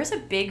 there's a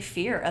big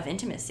fear of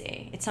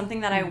intimacy. It's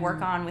something that I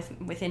work on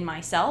within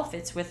myself.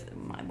 It's with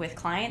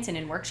clients and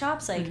in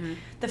workshops. Like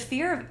the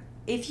fear of,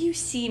 if you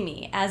see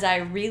me as I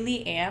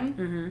really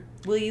am,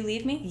 will you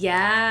leave me?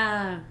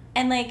 Yeah.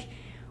 And like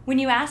when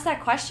you ask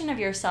that question of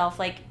yourself,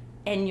 like,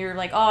 and you're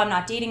like, oh, I'm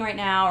not dating right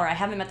now, or I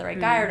haven't met the right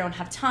guy, or don't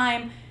have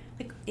time.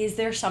 Like, is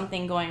there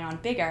something going on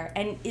bigger?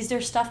 And is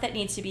there stuff that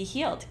needs to be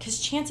healed? Because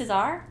chances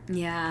are,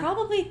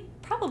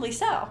 probably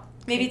so.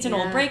 Maybe it's an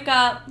old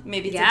breakup.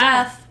 Maybe it's a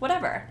death.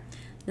 Whatever.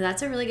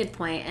 That's a really good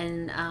point.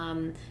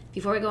 And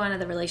before we go on to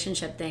the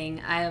relationship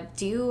thing,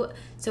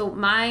 so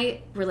my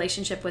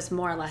relationship was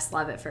more or less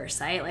love at first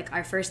sight. Like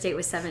our first date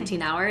was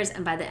 17 hours,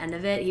 and by the end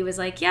of it, he was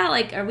like, yeah,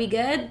 like, are we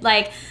good?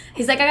 Like,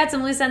 he's like, I got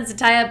some loose ends to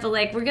tie up, but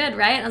like, we're good,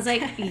 right? And I was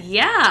like,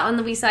 yeah. And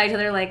then we saw each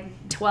other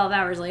like 12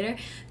 hours later.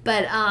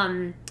 But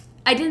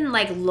I didn't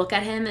like look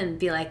at him and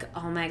be like,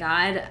 oh my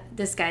God,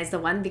 this guy's the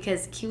one,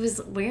 because he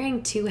was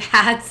wearing 2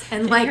 hats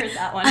and like, I heard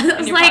that one I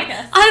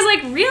was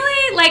like,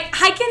 really? Like,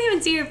 I can't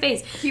even see your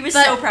face. He was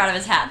so proud of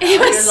his hat. He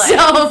was like,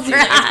 so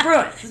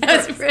proud.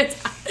 It was Bruins.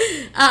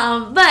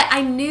 But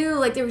I knew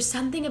like there was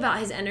something about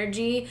his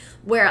energy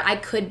where I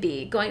could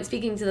be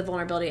speaking to the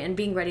vulnerability and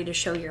being ready to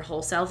show your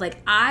whole self. Like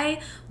I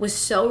was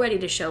so ready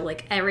to show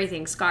like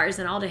everything, scars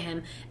and all to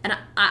him. And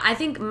I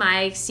think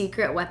my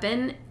secret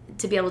weapon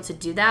to be able to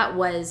do that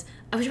was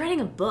I was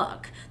writing a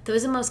book. That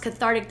was the most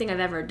cathartic thing I've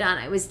ever done.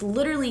 I was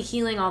literally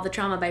healing all the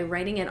trauma by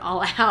writing it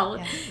all out.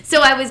 Yeah.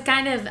 So I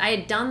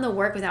had done the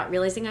work without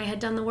realizing I had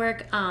done the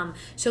work.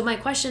 So my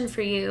question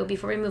for you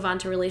before we move on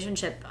to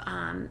relationship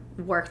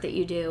work that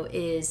you do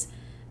is,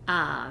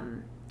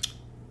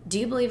 do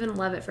you believe in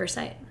love at first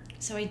sight?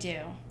 So I do.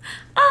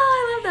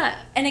 Oh, I love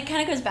that. And it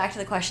kind of goes back to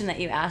the question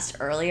that you asked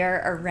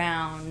earlier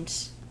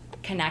around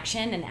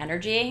connection and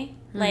energy.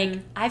 Like,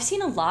 I've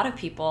seen a lot of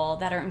people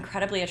that are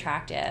incredibly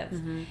attractive.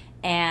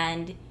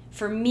 And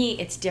for me,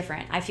 it's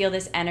different. I feel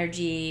this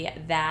energy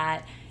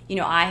that, you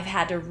know, I've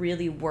had to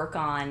really work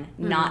on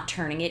not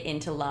turning it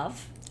into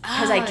love.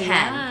 Because I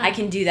can. Yeah. I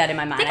can do that in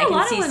my mind. I think a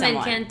lot of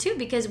women can, too,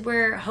 because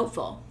we're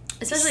hopeful.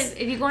 Especially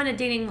if you go into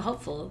dating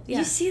hopeful. Yeah.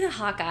 You see the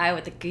hot guy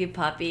with the cute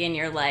puppy and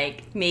you're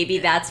like, maybe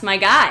that's my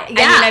guy.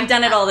 Yeah. I mean, I've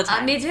done it all the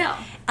time. Me too.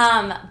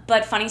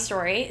 But funny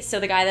story. So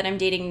the guy that I'm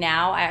dating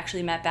now, I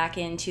actually met back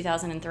in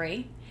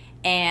 2003.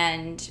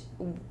 And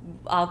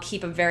I'll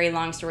keep a very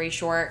long story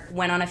short.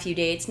 Went on a few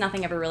dates.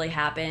 Nothing ever really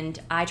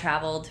happened. I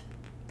traveled.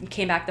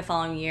 Came back the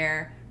following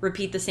year.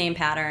 Repeat the same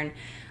pattern.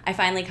 I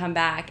finally come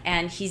back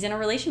and he's in a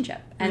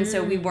relationship. And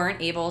so we weren't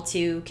able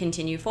to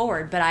continue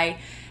forward. But I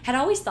had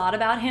always thought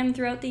about him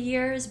throughout the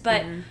years.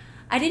 But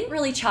I didn't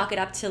really chalk it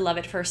up to love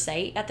at first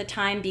sight at the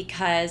time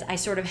because I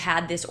sort of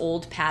had this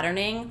old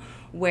patterning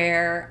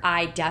where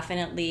I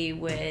definitely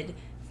would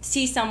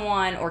see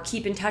someone or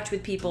keep in touch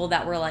with people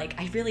that were like,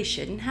 I really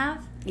shouldn't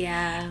have.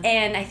 Yeah.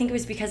 And I think it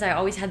was because I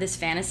always had this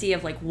fantasy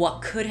of like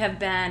what could have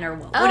been or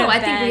what would have been. I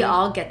think we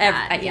all get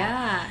that.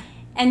 Yeah.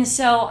 And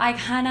so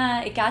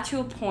it got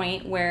to a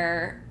point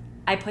where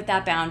I put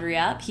that boundary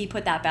up. He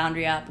put that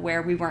boundary up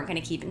where we weren't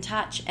going to keep in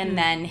touch. And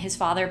then his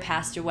father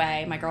passed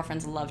away. My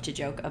girlfriends love to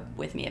joke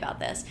with me about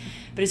this.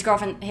 But his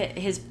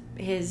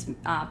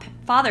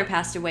father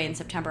passed away in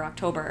September,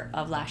 October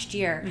of last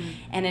year,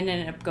 and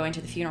ended up going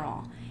to the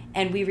funeral.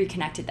 And we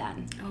reconnected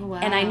then. Oh, wow.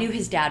 And I knew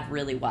his dad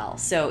really well,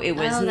 so it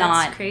was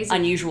not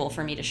unusual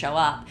for me to show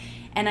up.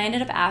 And I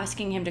ended up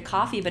asking him to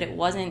coffee, but it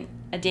wasn't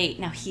a date.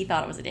 Now, he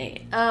thought it was a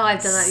date. Oh,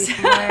 I've done that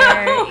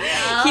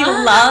before. He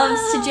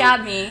loves to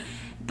jab me.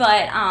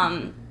 But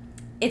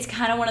it's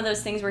kind of one of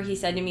those things where he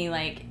said to me,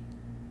 like,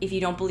 if you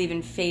don't believe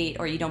in fate,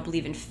 or you don't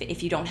believe in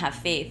if you don't have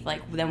faith,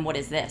 like, then what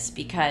is this?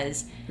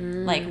 Because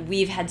like,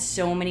 we've had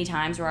so many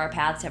times where our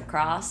paths have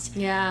crossed.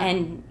 Yeah.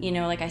 And, you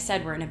know, like I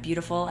said, we're in a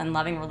beautiful and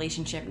loving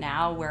relationship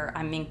now where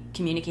I'm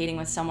communicating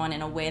with someone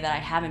in a way that I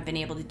haven't been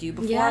able to do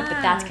before. Yeah.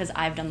 But that's because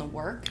I've done the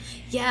work.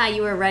 Yeah,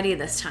 you were ready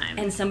this time.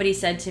 And somebody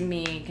said to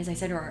me, because I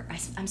said to her,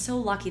 I'm so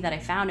lucky that I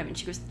found him. And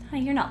she goes,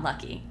 honey, you're not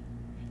lucky.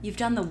 You've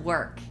done the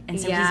work,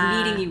 and so he's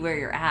meeting you where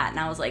you're at. And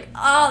I was like,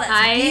 oh,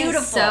 that's beautiful.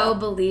 I so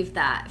believe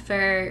that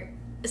for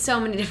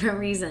so many different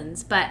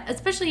reasons, but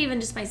especially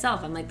even just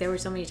myself. I'm like, there were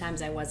so many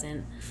times I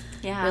wasn't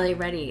really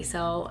ready.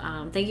 So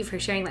thank you for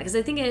sharing that, because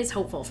I think it is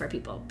hopeful for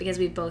people, because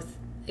we've both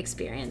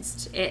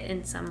experienced it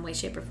in some way,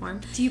 shape, or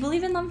form. Do you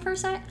believe in love at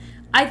first sight?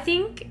 I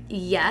think,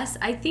 yes.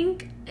 I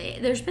think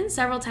there's been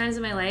several times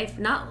in my life,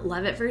 not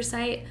love at first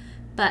sight,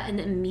 but an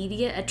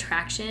immediate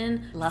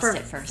attraction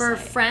for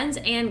friends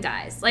and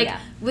guys. Like,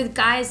 with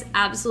guys,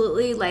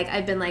 absolutely. Like,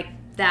 I've been like,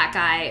 that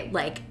guy,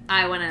 like,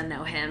 I want to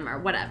know him or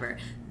whatever.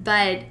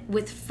 But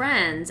with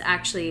friends,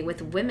 actually,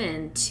 with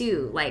women,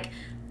 too, like,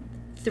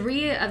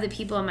 3 of the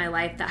people in my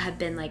life that have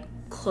been, like,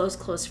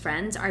 close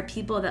friends are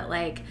people that,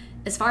 like,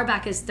 as far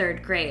back as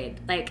 3rd grade,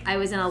 like, I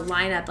was in a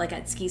lineup, like,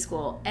 at ski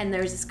school, and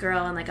there was this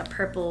girl in, like, a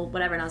purple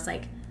whatever, and I was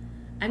like,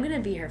 I'm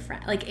gonna be her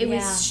friend. Like, it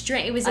was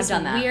strange. It was this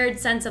weird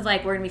sense of,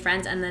 like, we're gonna be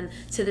friends. And then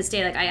to this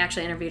day, like, I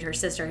actually interviewed her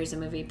sister, who's a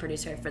movie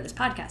producer for this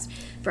podcast,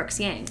 Brooks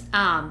Yang.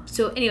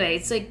 So anyway,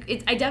 it's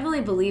like, I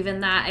definitely believe in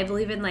that. I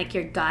believe in, like,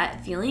 your gut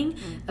feeling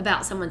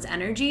about someone's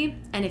energy,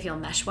 and if you'll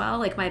mesh well.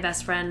 Like, my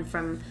best friend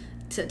from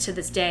to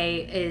this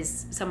day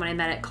is someone I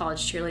met at college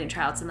cheerleading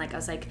tryouts, and, like, I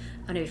was like,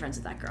 I'm gonna be friends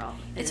with that girl.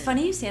 It's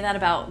funny you say that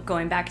about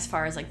going back as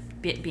far as, like,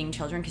 being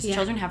children, because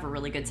children have a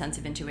really good sense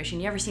of intuition.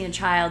 You ever seen a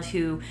child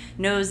who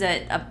knows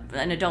that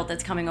an adult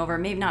that's coming over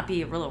may not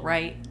be real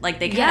right? Like,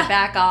 they kind of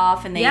back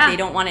off, and they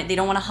don't want it. They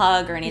don't want to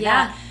hug or any of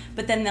that.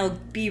 But then they'll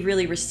be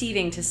really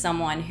receiving to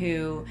someone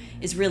who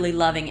is really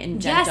loving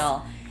and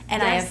gentle.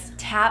 And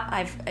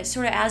I've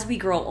sort of, as we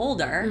grow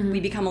older,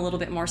 we become a little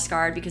bit more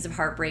scarred because of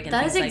heartbreak and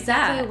things like that. That is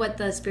exactly what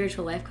the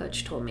spiritual life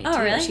coach told me, too.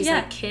 Oh, really? She's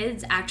like,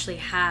 kids actually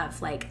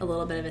have, like, a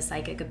little bit of a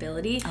psychic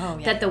ability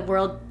that the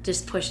world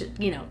just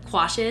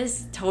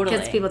quashes. Totally.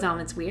 Because people tell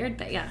them it's weird,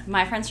 but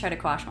My friends try to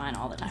quash mine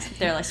all the time.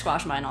 They're like,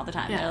 squash mine all the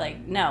time. They're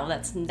like, no,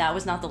 that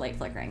was not the light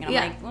flickering. And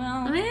I'm like,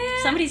 well,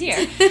 somebody's here.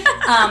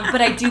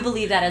 But I do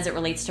believe that as it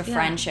relates to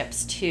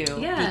friendships, too.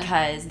 Yeah.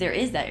 Because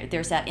there's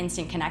that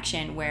instant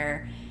connection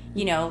where,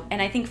 you know,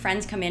 and I think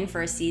friends come in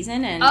for a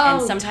season, and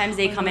sometimes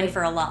they come in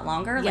for a lot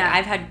longer. Like,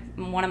 I've had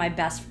one of my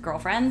best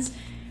girlfriends,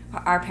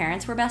 our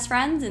parents were best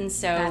friends, and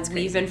so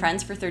we've been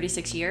friends for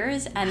 36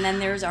 years. And then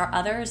there's our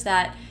others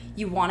that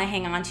you want to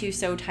hang on to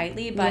so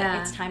tightly, but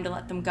it's time to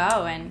let them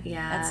go, and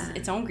that's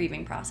its own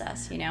grieving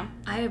process, you know?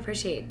 I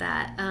appreciate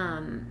that.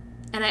 And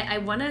I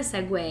want to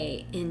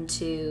segue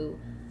into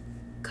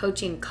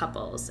coaching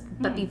couples.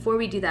 But before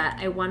we do that,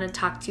 I want to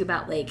talk to you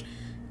about, like,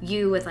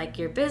 you with, like,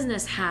 your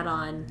business hat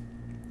on.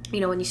 You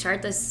know, when you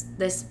start this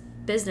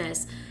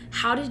business,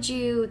 how did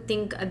you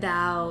think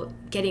about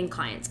getting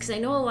clients? Because I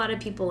know a lot of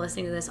people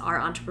listening to this are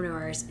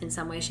entrepreneurs in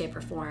some way, shape,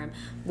 or form,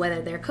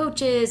 whether they're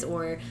coaches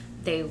or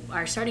they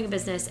are starting a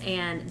business,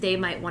 and they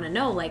might want to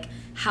know, like,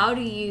 how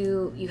do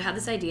you have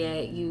this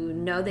idea, you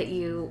know that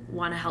you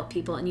want to help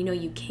people, and you know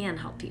you can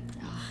help people.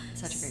 Oh,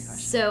 such a great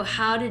question. So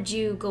how did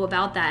you go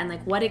about that, and,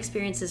 like, what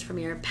experiences from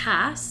your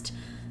past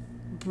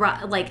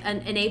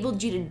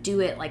enabled you to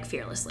do it, like,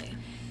 fearlessly?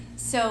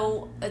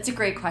 So it's a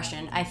great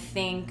question. I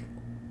think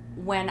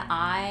when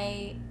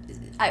I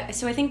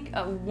think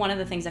one of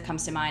the things that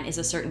comes to mind is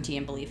a certainty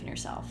and belief in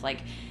yourself. Like,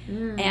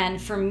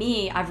 and for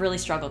me, I've really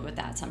struggled with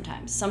that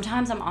sometimes.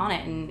 Sometimes I'm on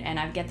it and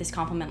I get this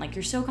compliment, like,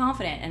 you're so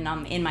confident, and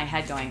I'm in my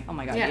head going, oh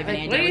my God, you have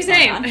any idea what are you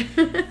saying?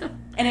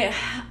 And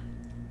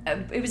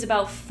it was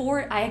about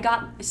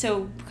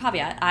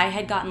caveat, I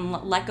had gotten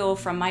let go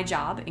from my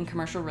job in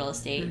commercial real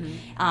estate.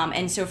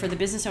 And so for the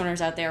business owners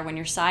out there, when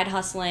you're side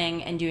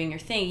hustling and doing your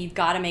thing, you've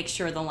got to make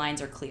sure the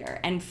lines are clear.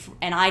 And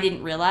I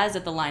didn't realize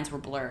that the lines were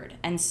blurred.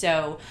 And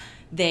so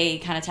they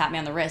kind of tapped me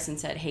on the wrist and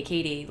said, hey,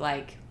 Katie,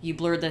 like, you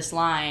blurred this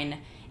line,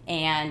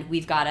 and we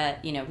gotta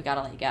let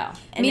you go.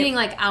 And meaning,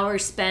 like,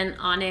 hours spent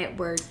on it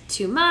were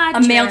too much? A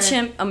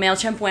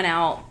MailChimp went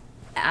out.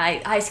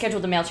 I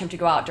scheduled a MailChimp to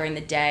go out during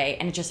the day,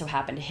 and it just so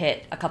happened to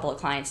hit a couple of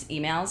clients'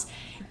 emails,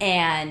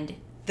 and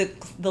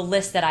the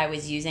list that I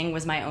was using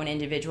was my own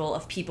individual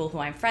of people who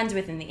I'm friends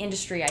with in the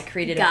industry. I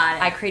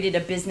created a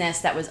business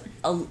that was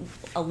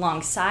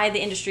alongside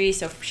the industry.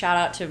 So shout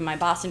out to my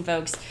Boston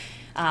folks,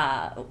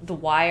 The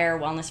Wire,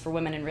 Wellness for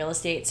Women in Real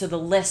Estate. So the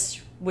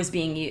list was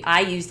being used. I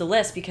used the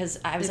list because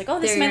I was like, oh,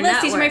 this is my list.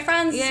 Network. These are my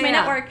friends. This is my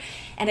network.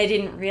 And I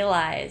didn't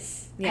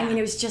realize. Yeah. I mean,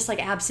 it was just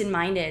like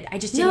absent-minded. I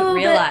just didn't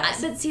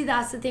realize. But see,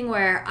 that's the thing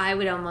where I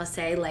would almost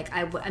say, like,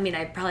 I mean,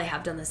 I probably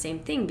have done the same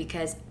thing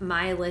because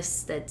my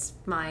list that's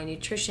my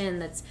nutrition,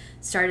 that's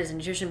started as a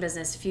nutrition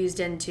business, fused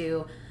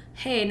into,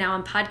 hey, now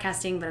I'm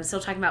podcasting, but I'm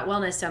still talking about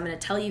wellness, so I'm going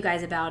to tell you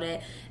guys about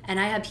it. And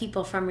I have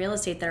people from real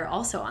estate that are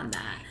also on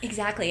that.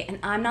 Exactly. And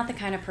I'm not the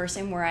kind of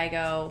person where I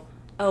go,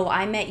 oh,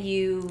 I met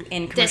you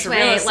in commercial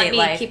real estate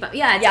life. Keep up.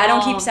 I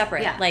don't keep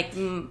separate. Yeah. Like,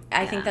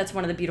 I think that's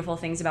one of the beautiful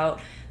things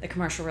about the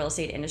commercial real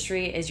estate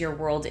industry is your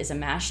world is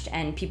enmeshed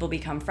and people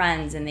become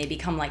friends and they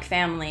become like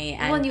family.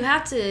 And you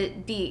have to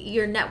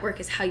your network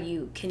is how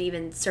you can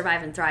even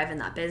survive and thrive in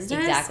that business.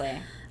 Exactly.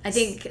 I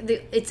think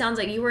it sounds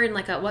like you were in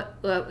like you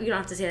don't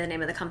have to say the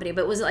name of the company,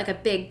 but was it like a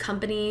big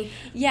company?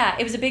 Yeah,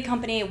 it was a big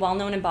company, well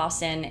known in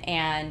Boston,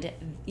 and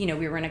we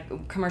were in a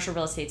commercial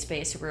real estate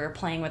space. So we were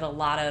playing with a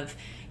lot of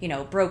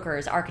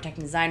brokers, architect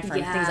and design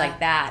firms, things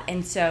like that.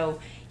 And so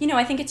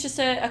I think it's just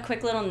a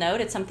quick little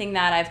note. It's something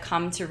that I've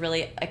come to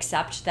really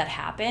accept that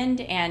happened,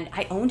 and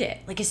I owned it.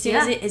 Like as soon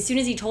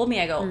as he told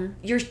me, I go,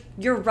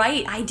 you're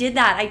right. I did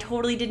that. I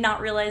totally did not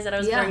realize that I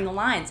was blurring the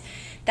lines.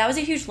 That was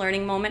a huge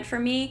learning moment for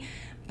me.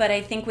 But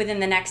I think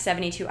within the next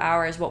 72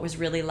 hours, what was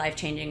really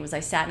life-changing was I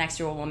sat next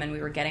to a woman, we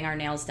were getting our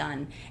nails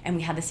done, and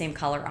we had the same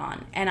color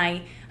on. And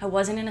I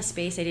wasn't in a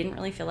space, I didn't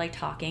really feel like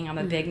talking. I'm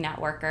a big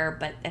networker,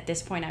 but at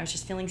this point I was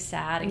just feeling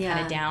sad and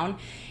kind of down.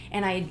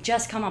 And I had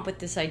just come up with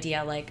this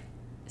idea, like,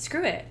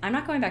 screw it. I'm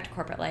not going back to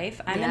corporate life.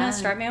 I'm going to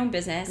start my own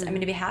business. I'm going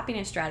to be a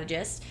happiness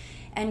strategist.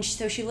 And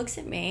so she looks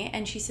at me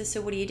and she says,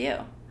 so what do you do?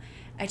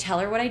 I tell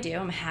her what I do.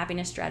 I'm a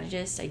happiness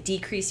strategist. I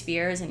decrease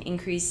fears and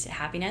increase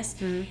happiness.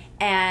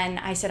 And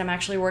I said, I'm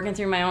actually working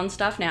through my own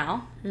stuff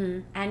now.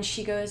 And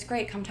she goes,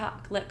 great, come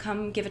talk.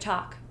 Come give a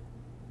talk.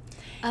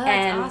 Oh,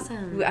 that's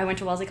awesome. I went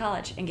to Wellesley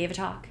College and gave a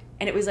talk.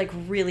 And it was like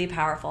really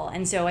powerful.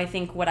 And so I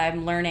think what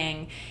I'm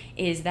learning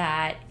is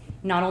that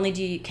not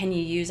only can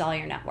you use all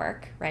your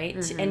network,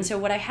 right? And so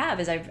what I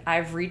have is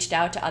I've reached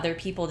out to other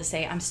people to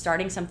say, I'm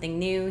starting something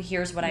new.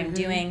 Here's what I'm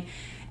doing.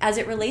 As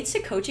it relates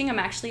to coaching, I'm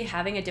actually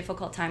having a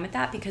difficult time with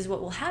that because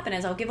what will happen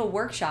is I'll give a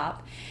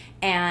workshop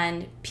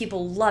and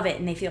people love it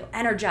and they feel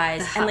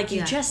energized and like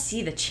you just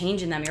see the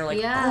change in them. You're like,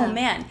 oh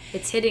man.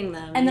 It's hitting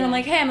them. And then I'm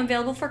like, hey, I'm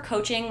available for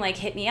coaching, like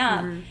hit me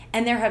up.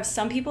 And there have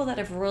some people that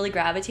have really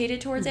gravitated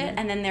towards it,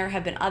 and then there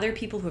have been other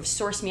people who have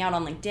sourced me out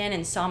on LinkedIn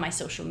and saw my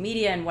social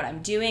media and what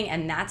I'm doing,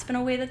 and that's been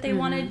a way that they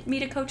wanted me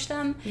to coach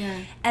them.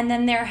 And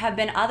then there have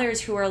been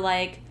others who are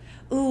like,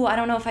 ooh, I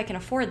don't know if I can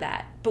afford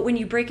that. But when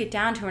you break it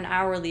down to an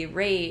hourly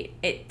rate,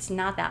 it's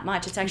not that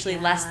much. It's actually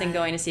less than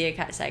going to see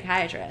a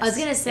psychiatrist. I was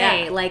going to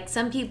say, like,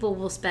 some people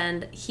will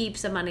spend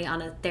heaps of money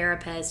on a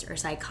therapist or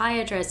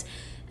psychiatrist,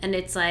 and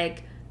it's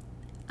like,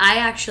 I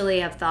actually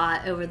have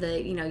thought over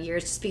the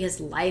years, just because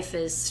life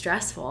is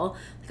stressful,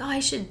 like, oh, I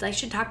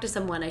should talk to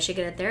someone, I should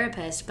get a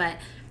therapist. But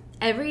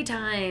every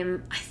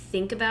time I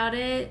think about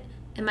it,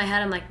 in my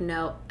head, I'm like,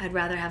 no, I'd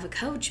rather have a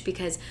coach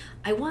because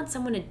I want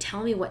someone to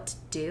tell me what to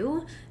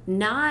do,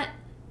 not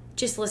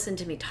just listen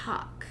to me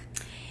talk.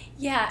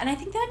 Yeah, and I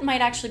think that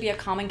might actually be a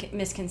common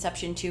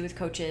misconception, too, with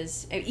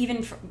coaches,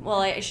 even,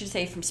 I should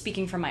say from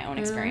speaking from my own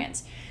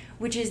experience,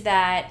 which is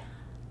that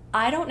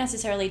I don't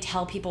necessarily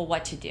tell people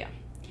what to do.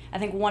 I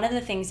think one of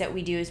the things that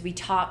we do is we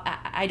talk,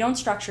 I don't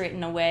structure it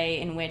in a way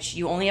in which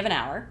you only have an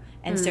hour,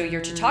 and so you're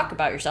to talk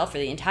about yourself for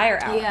the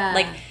entire hour. Yeah.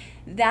 Like,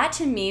 that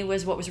to me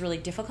was what was really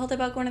difficult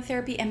about going to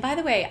therapy. And by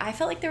the way, I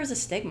felt like there was a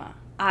stigma.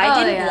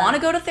 I didn't want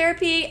to go to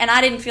therapy, and I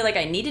didn't feel like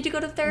I needed to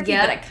go to therapy,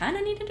 but I kind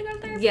of needed to go to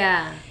therapy.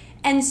 Yeah.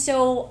 And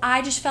so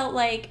I just felt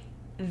like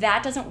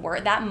that doesn't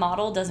work. That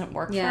model doesn't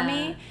work for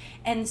me.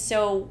 And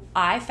so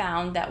I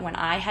found that when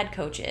I had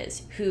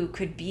coaches who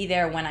could be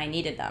there when I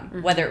needed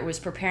them, whether it was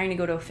preparing to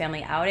go to a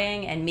family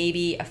outing and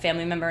maybe a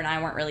family member and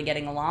I weren't really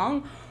getting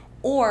along,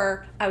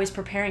 or I was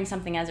preparing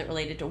something as it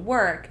related to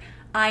work,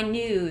 I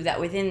knew that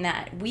within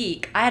that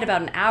week, I had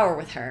about an hour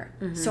with her.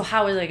 So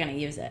how was I going to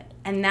use it?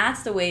 And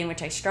that's the way in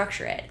which I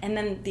structure it. And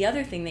then the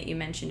other thing that you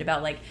mentioned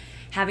about like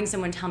having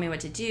someone tell me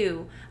what to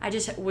do, I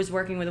just was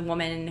working with a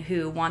woman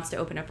who wants to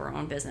open up her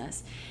own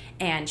business,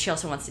 and she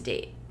also wants to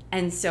date.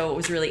 And so it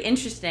was really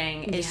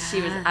interesting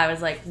I was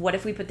like, what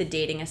if we put the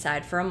dating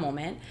aside for a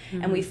moment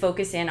and we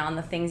focus in on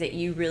the things that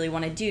you really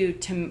want to do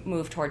to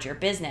move towards your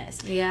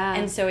business? Yeah.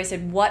 And so I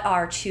said, what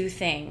are 2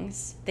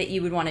 things that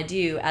you would want to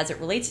do as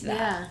it relates to that?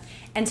 Yeah.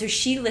 And so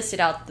she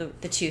listed out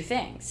the 2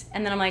 things.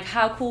 And then I'm like,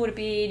 how cool would it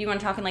be? Do you want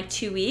to talk in like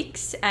 2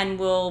 weeks and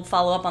we'll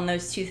follow up on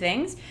those 2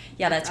 things?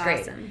 Yeah, that's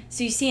great. Awesome.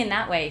 So you see, in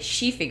that way,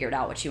 she figured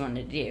out what she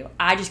wanted to do.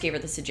 I just gave her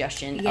the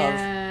suggestion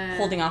of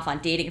holding off on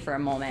dating for a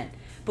moment.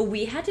 But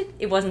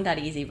it wasn't that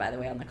easy, by the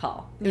way, on the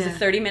call. It was a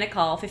 30-minute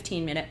call,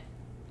 15-minute.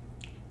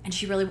 And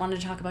she really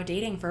wanted to talk about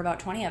dating for about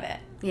 20 of it.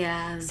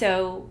 Yeah.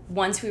 So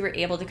once we were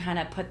able to kind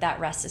of put that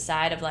rest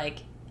aside of like,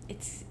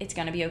 it's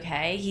going to be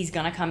okay. He's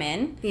going to come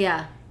in.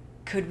 Yeah.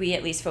 Could we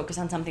at least focus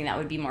on something that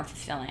would be more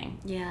fulfilling?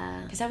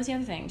 Yeah. Because that was the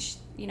other thing.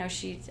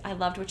 I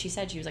loved what she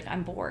said. She was like,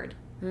 I'm bored.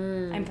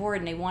 I'm bored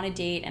and I want to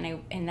date,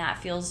 and that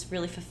feels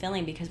really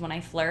fulfilling because when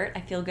I flirt,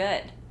 I feel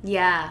good.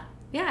 Yeah.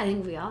 Yeah, I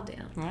think we all do.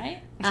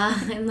 Right?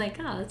 I'm like,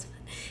 oh, that's fun.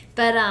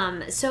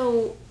 But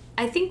so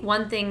I think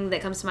one thing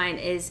that comes to mind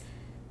is,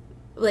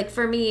 like,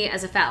 for me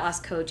as a fat loss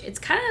coach, it's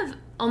kind of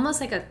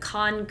almost like a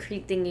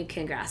concrete thing you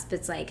can grasp.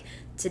 It's like,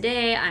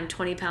 today I'm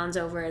 20 pounds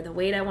over the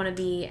weight I want to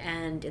be,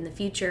 and in the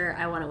future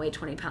I want to weigh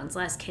 20 pounds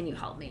less. Can you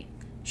help me?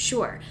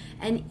 Sure.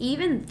 And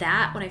even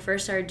that, when I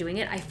first started doing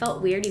it, I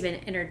felt weird even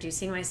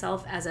introducing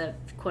myself as a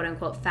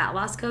quote-unquote fat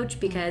loss coach,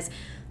 because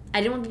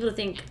I didn't want people to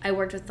think I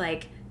worked with,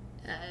 like,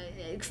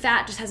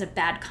 fat just has a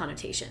bad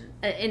connotation.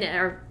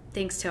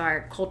 Thanks to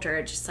our culture,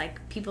 it's just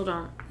like people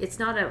don't, it's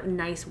not a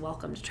nice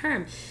welcomed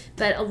term.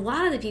 But a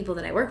lot of the people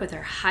that I work with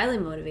are highly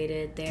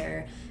motivated.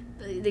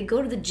 They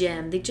go to the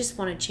gym, they just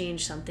want to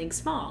change something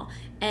small.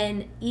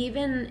 And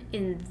even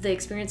in the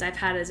experience I've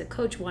had as a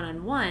coach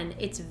one-on-one,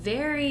 it's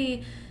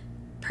very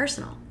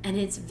personal and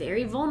it's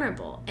very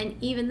vulnerable. And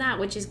even that,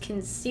 which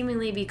can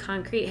seemingly be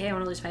concrete, hey, I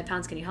want to lose 5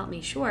 pounds, can you help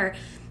me? Sure.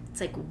 It's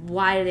like,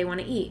 why do they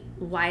want to eat?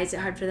 Why is it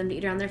hard for them to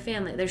eat around their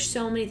family? There's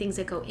so many things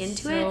that go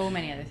into it. So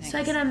many other things. So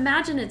I can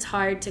imagine it's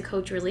hard to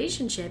coach a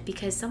relationship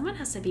because someone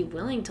has to be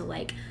willing to,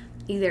 like,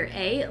 either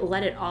A,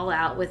 let it all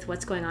out with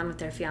what's going on with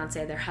their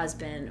fiance, their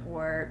husband,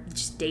 or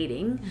just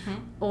dating,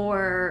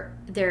 or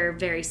they're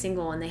very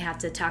single and they have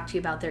to talk to you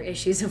about their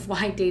issues of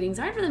why dating's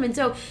hard for them. And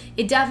so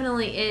it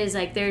definitely is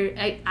like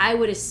I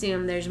would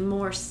assume there's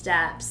more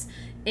steps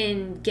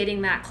in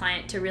getting that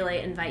client to really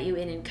invite you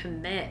in and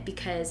commit,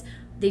 because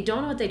they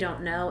don't know what they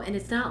don't know. And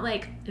it's not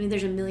like, I mean,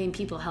 there's a million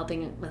people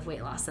helping with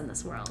weight loss in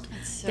this world.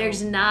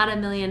 There's not a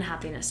million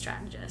happiness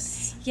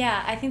strategists.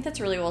 Yeah, I think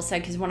that's really well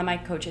said, because one of my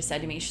coaches said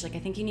to me, she's like, I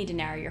think you need to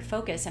narrow your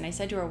focus. And I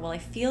said to her, well, I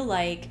feel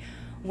like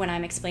when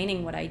I'm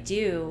explaining what I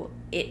do,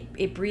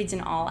 it breeds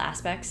in all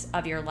aspects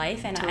of your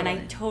life. And, and I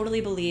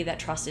totally believe that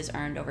trust is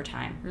earned over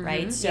time,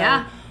 right?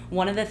 So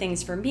one of the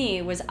things for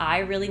me was I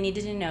really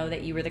needed to know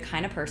that you were the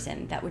kind of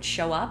person that would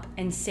show up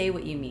and say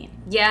what you mean.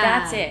 Yeah.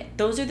 That's it.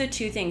 Those are the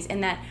two things.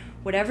 And that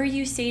whatever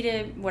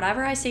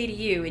I say to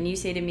you and you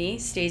say to me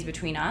stays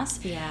between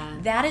us. Yeah.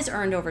 That is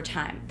earned over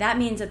time. That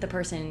means that the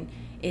person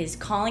is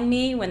calling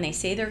me when they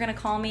say they're going to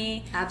call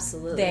me.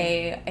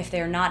 Absolutely. If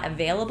they're not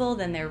available,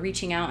 then they're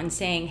reaching out and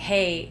saying,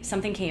 hey,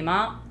 something came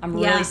up. I'm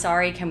really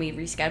sorry. Can we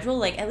reschedule?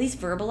 Like, at least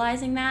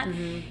verbalizing that.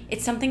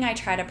 It's something I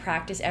try to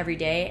practice every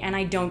day, and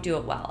I don't do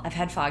it well. I've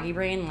had foggy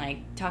brain.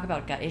 Like, talk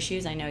about gut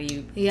issues. I know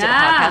you did a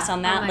podcast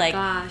on that. Oh my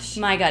gosh.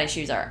 My gut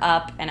issues are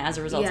up, and as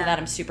a result of that,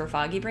 I'm super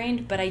foggy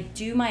brained. But I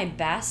do my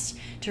best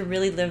to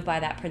really live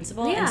by that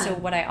principle. And so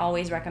what I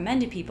always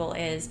recommend to people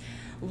is,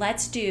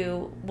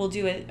 we'll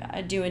do a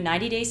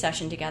 90-day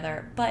session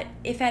together. But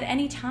if at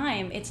any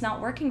time it's not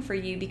working for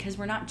you because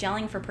we're not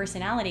gelling for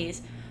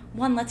personalities,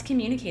 one, let's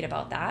communicate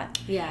about that.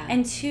 Yeah.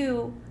 And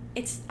two,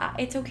 it's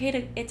okay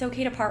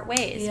to part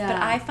ways. Yeah. But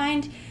I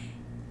find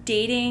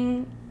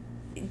dating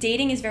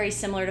is very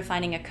similar to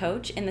finding a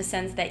coach, in the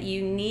sense that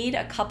you need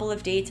a couple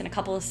of dates and a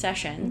couple of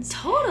sessions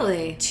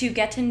to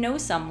get to know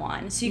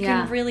someone, so you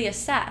can really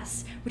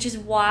assess. Which is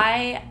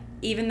why,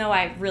 even though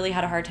I really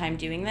had a hard time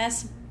doing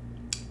this,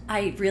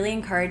 I really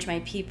encourage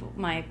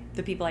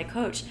the people I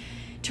coach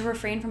to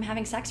refrain from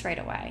having sex right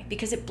away,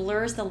 because it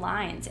blurs the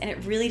lines and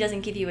it really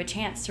doesn't give you a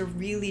chance to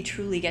really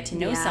truly get to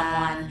know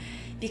someone,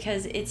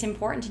 because it's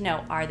important to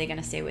know, are they going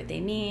to say what they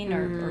mean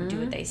or do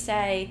what they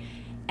say?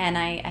 And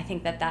I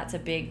think that that's a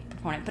big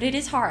proponent. But it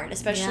is hard,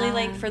 especially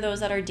like for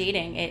those that are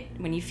dating.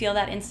 When you feel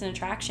that instant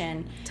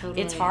attraction,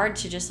 it's hard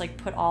to just like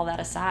put all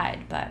that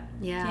aside. But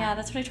yeah,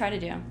 that's what I try to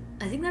do.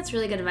 I think that's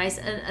really good advice,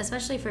 and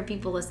especially for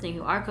people listening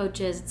who are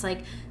coaches, it's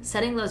like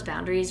setting those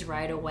boundaries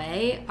right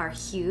away are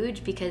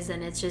huge, because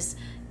then it's just,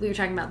 we were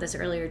talking about this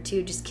earlier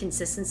too, just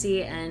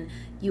consistency, and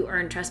you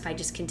earn trust by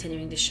just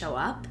continuing to show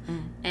up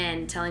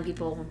and telling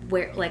people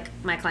where, like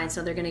my clients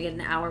know they're going to get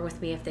an hour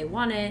with me if they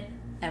want it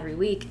every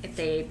week. If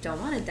they don't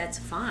want it, that's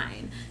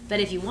fine. But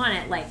if you want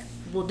it, like,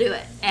 we'll do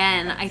it.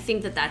 And I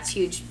think that that's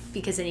huge,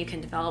 because then you can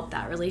develop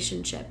that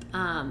relationship.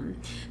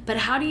 But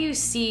how do you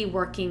see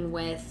working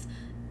with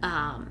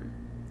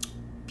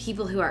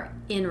people who are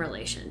in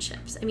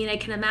relationships? I mean, I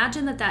can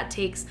imagine that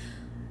takes,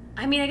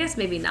 I mean, I guess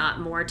maybe not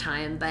more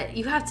time, but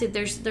you have to,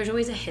 there's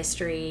always a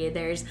history,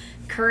 there's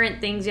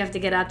current things you have to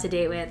get up to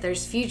date with,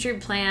 there's future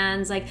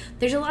plans, like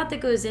there's a lot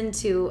that goes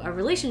into a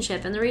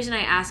relationship. And the reason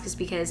I ask is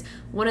because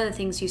one of the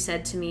things you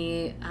said to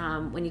me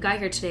when you got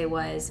here today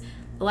was,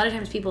 a lot of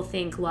times people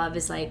think love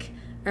is like,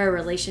 or a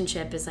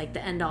relationship is like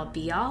the end all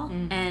be all.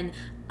 And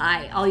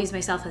I'll use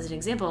myself as an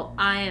example.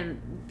 I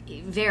am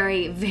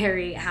very,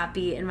 very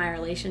happy in my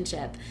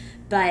relationship,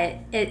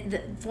 but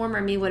the former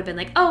me would have been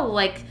like, oh,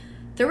 like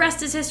the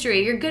rest is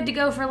history. You're good to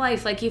go for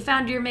life. Like, you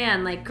found your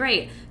man. Like,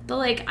 great. But,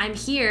 like, I'm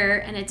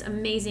here, and it's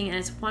amazing, and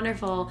it's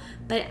wonderful,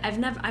 but I've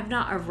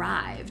not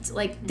arrived.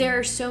 Like, there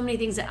are so many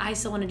things that I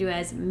still want to do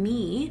as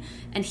me,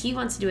 and he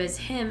wants to do as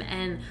him,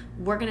 and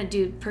we're going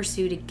to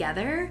pursue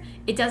together.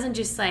 It doesn't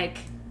just, like,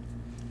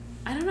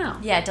 I don't know.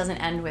 Yeah, it doesn't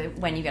end with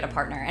when you get a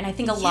partner. And I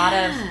think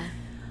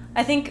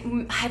I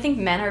think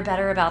men are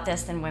better about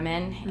this than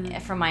women.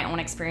 From my own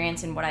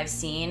experience and what I've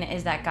seen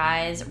is that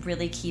guys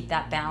really keep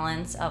that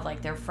balance of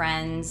like their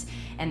friends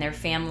and their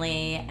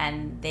family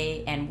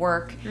and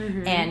work.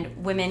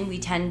 And women, we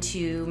tend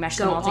to mesh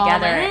them all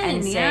together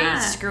and say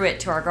screw it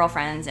to our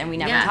girlfriends, and we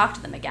never talk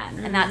to them again.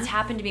 And that's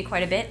happened to me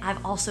quite a bit.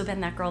 I've also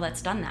been that girl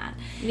that's done that.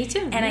 Me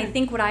too. And I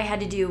think what I had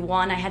to do,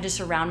 one, I had to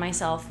surround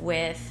myself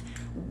with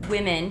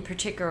women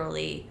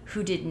particularly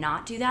who did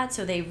not do that,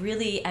 so they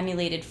really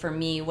emulated for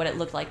me what it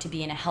looked like to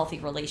be in a healthy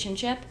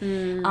relationship.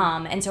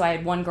 And so I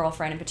had one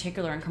girlfriend in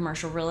particular in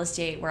commercial real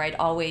estate where I'd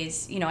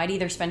always, I'd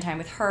either spend time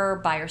with her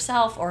by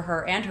herself or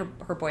her and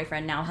her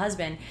boyfriend, now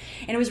husband,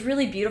 and it was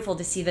really beautiful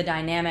to see the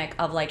dynamic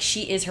of like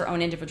she is her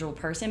own individual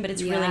person, but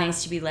it's really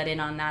nice to be let in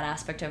on that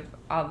aspect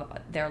of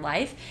their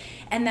life.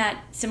 And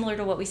that, similar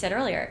to what we said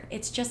earlier,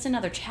 it's just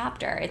another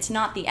chapter. It's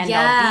not the end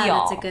all be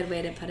all. That's a good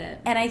way to put it.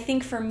 And I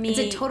think for me, it's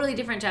a totally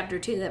different chapter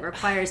too that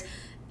requires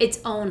its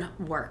own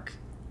work.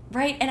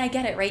 Right, and I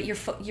get it, right?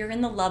 You're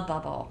in the love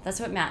bubble. That's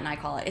what Matt and I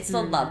call it. It's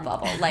the love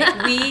bubble.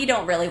 Like, we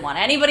don't really want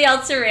anybody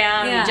else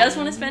around. We just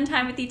want to spend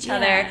time with each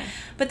other.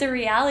 But the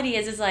reality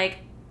is like,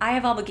 I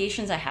have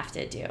obligations I have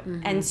to do,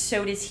 and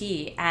so does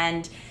he.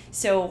 And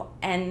so,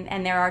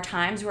 and there are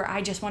times where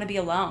I just want to be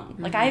alone.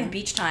 Like, I have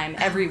beach time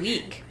every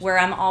week where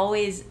I'm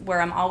always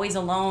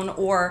alone,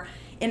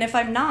 and if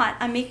I'm not,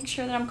 I'm making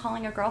sure that I'm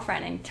calling a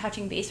girlfriend and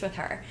touching base with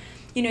her.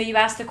 You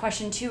asked the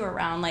question too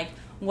around like,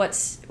 what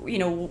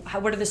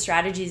are the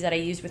strategies that I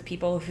use with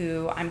people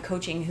who I'm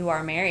coaching who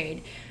are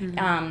married?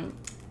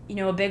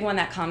 A big one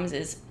that comes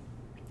is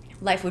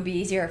life would be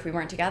easier if we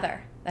weren't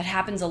together. That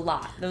happens a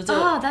lot.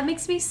 That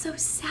makes me so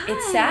sad.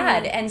 It's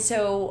sad. And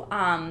so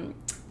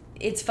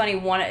it's funny,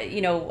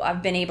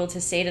 I've been able to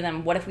say to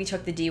them, what if we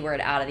took the D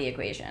word out of the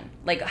equation?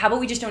 Like, how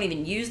about we just don't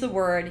even use the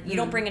word? You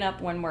don't bring it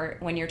up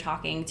when you're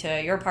talking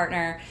to your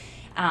partner,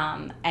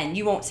 and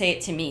you won't say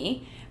it to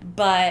me.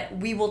 But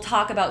we will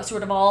talk about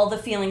sort of all the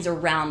feelings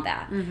around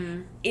that.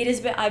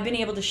 I've been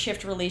able to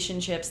shift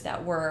relationships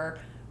that were,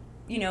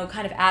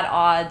 kind of at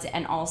odds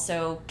and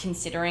also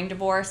considering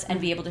divorce,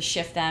 and be able to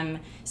shift them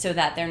so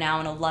that they're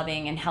now in a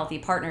loving and healthy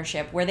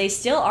partnership where they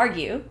still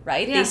argue,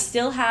 right? They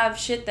still have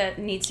shit that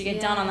needs to get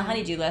done on the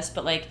honey-do list,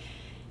 but like,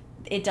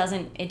 it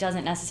doesn't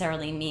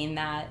necessarily mean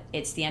that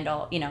it's the end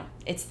all,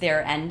 it's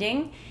their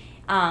ending.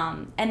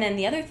 And then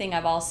the other thing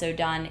I've also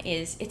done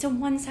is it's a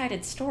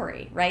one-sided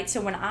story, right?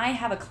 So when I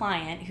have a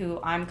client who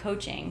I'm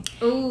coaching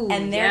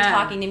and they're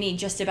talking to me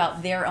just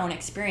about their own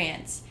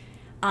experience,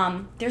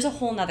 there's a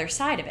whole nother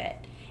side of it.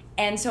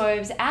 And so I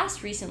was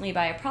asked recently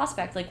by a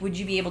prospect, like, would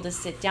you be able to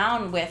sit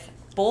down with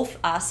both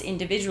us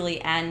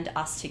individually and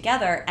us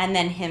together and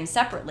then him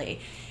separately?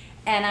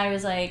 And I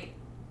was like,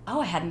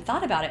 I hadn't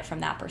thought about it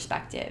from that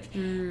perspective.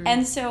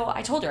 And so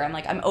I told her,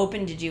 I'm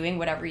open to doing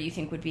whatever you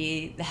think would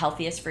be the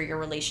healthiest for your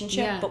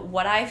relationship. But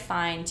what I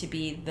find to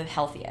be the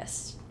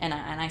healthiest, and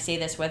I say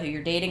this whether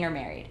you're dating or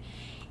married,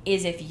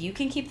 is if you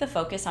can keep the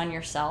focus on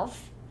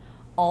yourself,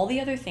 all the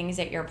other things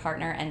that your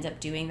partner ends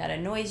up doing that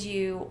annoys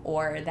you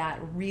or that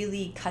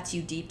really cuts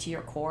you deep to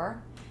your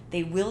core,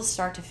 they will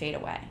start to fade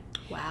away.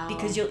 Wow.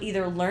 Because you'll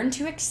either learn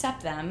to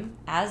accept them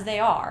as they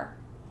are,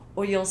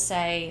 or you'll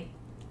say,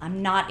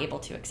 I'm not able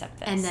to accept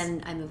this. And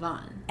then I move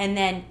on. And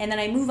then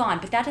I move on.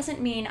 But that doesn't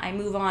mean I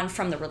move on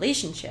from the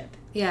relationship.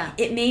 Yeah.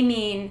 It may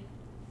mean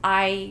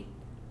I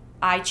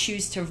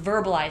choose to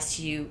verbalize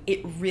to you,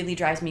 it really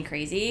drives me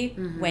crazy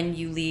when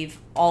you leave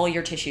all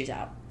your tissues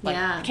out. Like,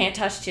 I can't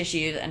touch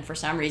tissues, and for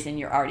some reason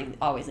you're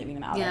always leaving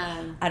them out.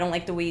 Yeah. I don't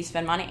like the way you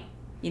spend money.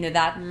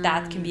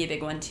 That can be a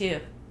big one too.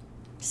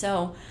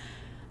 So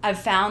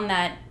I've found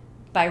that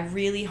by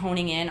really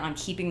honing in on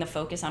keeping the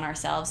focus on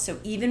ourselves, so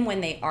even when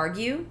they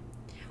argue,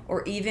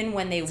 or even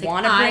when they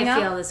want to bring up,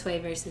 I feel this way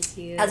versus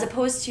you. As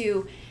opposed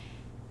to,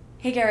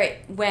 hey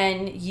Garrett,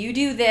 when you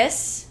do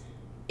this,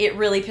 it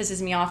really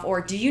pisses me off. Or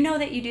do you know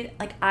that you do,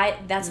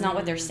 that's not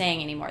what they're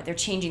saying anymore. They're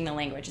changing the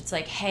language. It's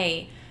like,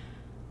 hey,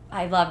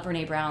 I love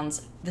Brene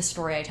Brown's The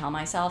Story I Tell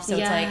Myself. So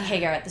it's like,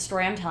 hey Garrett, the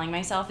story I'm telling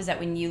myself is that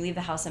when you leave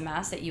the house a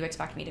mess, that you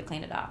expect me to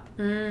clean it up.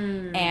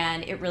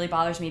 And it really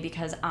bothers me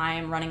because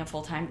I'm running a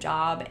full-time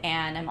job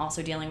and I'm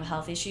also dealing with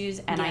health issues,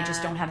 and I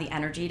just don't have the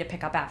energy to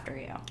pick up after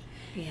you.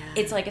 Yeah.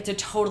 It's like, it's a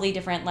totally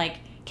different,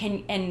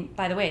 and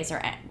by the way, is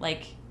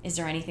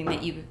there anything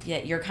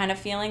that you're kind of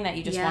feeling that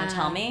you just want to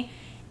tell me?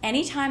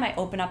 Anytime I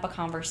open up a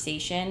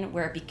conversation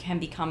where it can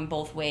become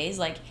both ways,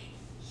 like,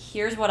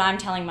 here's what I'm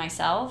telling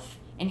myself,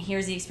 and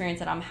here's the experience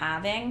that I'm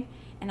having,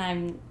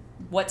 and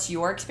what's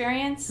your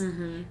experience?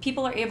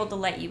 People are able to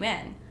let you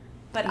in.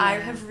 But I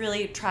have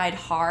really tried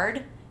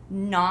hard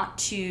not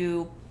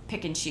to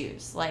pick and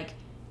choose. Like,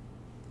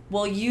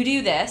 well, you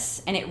do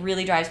this and it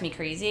really drives me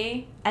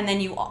crazy,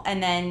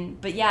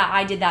 but yeah,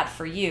 I did that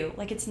for you.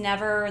 Like, it's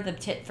never the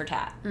tit for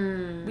tat.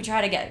 We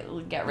try to get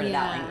rid of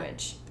that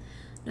language.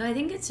 No, I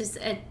think it's just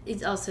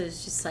it's also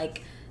just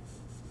like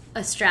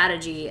a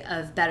strategy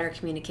of better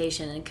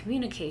communication, and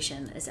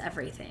communication is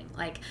everything.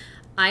 Like,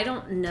 I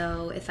don't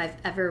know if I've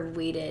ever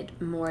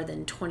waited more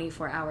than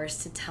 24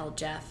 hours to tell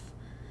Jeff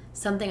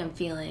something I'm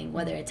feeling,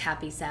 whether it's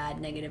happy, sad,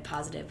 negative,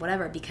 positive,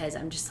 whatever, because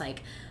I'm just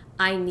like,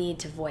 I need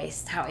to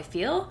voice how I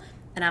feel.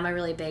 And I'm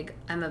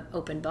an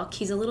open book.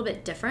 He's a little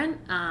bit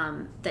different,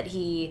 that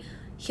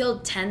he'll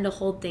tend to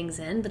hold things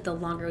in, but the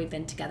longer we've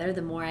been together,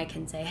 the more I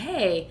can say,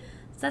 hey,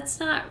 that's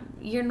not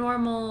your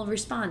normal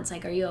response.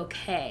 Like, are you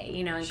okay?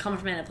 You know, and come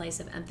from in a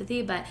place of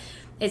empathy. But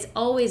it's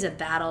always a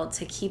battle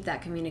to keep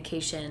that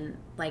communication,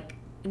 like,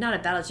 not a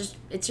battle,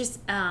 it's just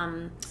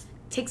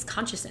takes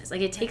consciousness.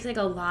 Like, it takes like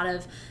a lot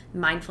of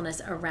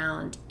mindfulness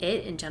around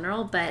it in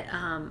general. But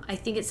I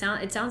think it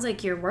sounds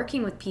like you're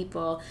working with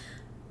people,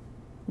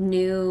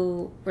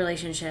 new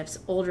relationships,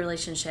 old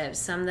relationships,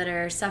 some that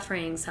are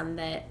suffering, some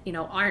that, you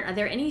know, aren't. Are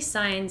there any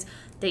signs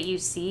that you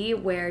see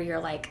where you're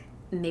like,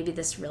 maybe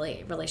this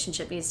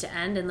relationship needs to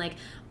end? And like,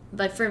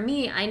 but for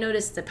me, I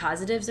noticed the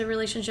positives of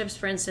relationships.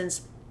 For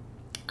instance,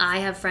 I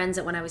have friends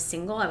that when I was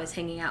single, I was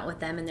hanging out with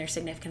them and their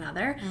significant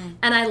other.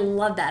 And I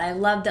love that. I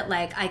love that,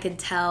 like, I could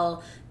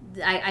tell,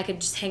 I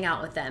could just hang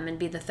out with them and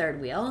be the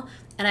third wheel.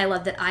 And I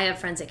love that I have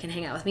friends that can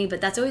hang out with me.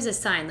 But that's always a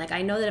sign. Like,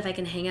 I know that if I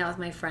can hang out with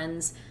my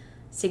friend's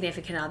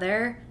significant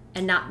other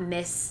and not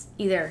miss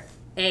either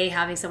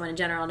having someone in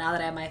general, now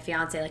that I have my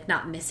fiance, like,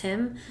 not miss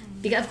him.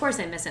 Because of course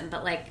I miss him,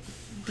 but like,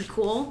 be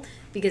cool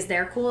because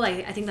they're cool.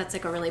 I think that's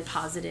like a really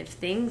positive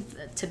thing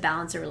to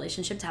balance a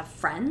relationship, to have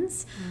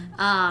friends.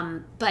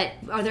 But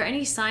are there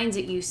any signs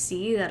that you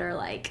see that are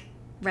like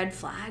red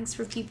flags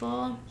for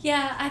people?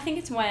 Yeah, I think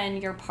it's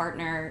when your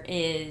partner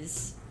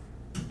is...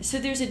 So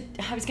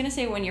I was going to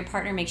say when your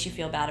partner makes you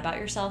feel bad about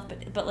yourself,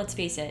 but let's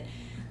face it,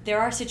 there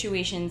are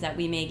situations that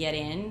we may get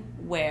in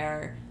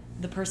where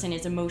the person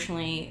is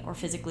emotionally or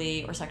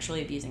physically or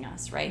sexually abusing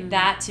us, right?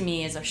 That to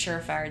me is a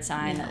surefire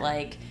sign that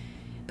like...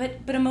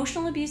 But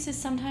emotional abuse is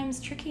sometimes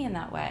tricky in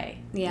that way.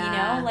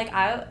 Yeah. You know,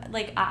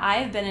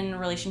 I've been in a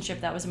relationship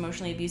that was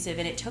emotionally abusive,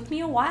 and it took me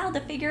a while to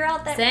figure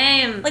out that.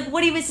 Same. Like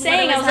what he was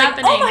saying, I was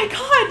happening. Like, oh my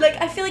god!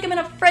 Like I feel like I'm in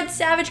a Fred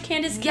Savage,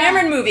 Candace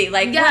Cameron movie.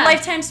 Like we're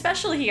Lifetime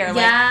special here.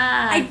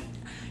 Like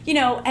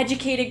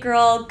educated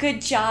girl,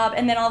 good job,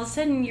 and then all of a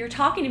sudden you're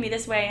talking to me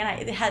this way,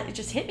 and it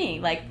just hit me.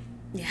 Like,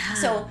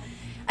 so.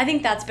 I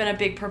think that's been a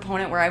big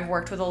proponent where I've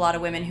worked with a lot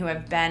of women who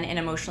have been in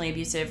emotionally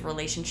abusive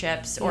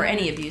relationships, or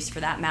any abuse for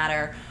that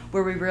matter,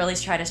 where we really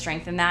try to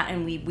strengthen that,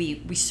 and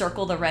we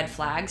circle the red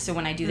flags. So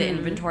when I do the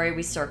inventory,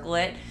 we circle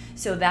it.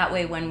 So that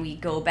way when we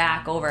go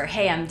back over,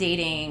 hey, I'm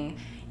dating,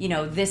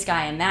 this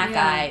guy and that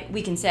guy,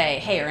 we can say,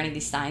 hey, are any of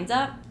these signs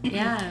up?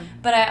 Yeah.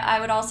 But I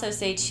would also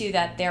say, too,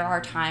 that there are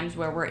times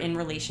where we're in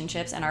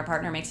relationships and our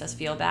partner makes us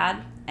feel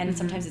bad, and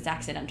sometimes it's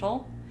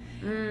accidental.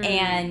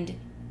 And...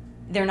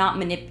 they're not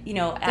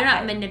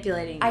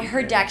manipulating. I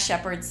heard Dax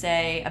Shepard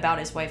say about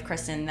his wife,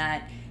 Kristen,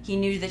 that he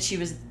knew that she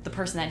was the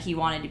person that he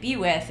wanted to be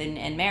with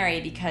and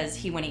marry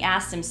because when he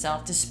asked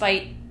himself,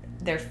 despite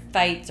their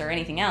fights or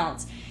anything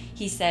else,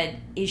 he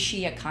said, is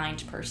she a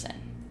kind person?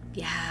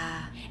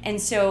 Yeah.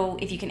 And so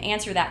if you can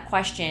answer that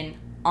question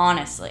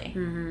honestly,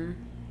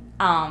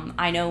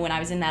 I know when I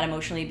was in that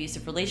emotionally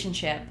abusive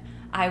relationship,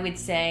 I would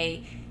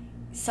say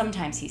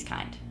sometimes he's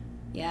kind.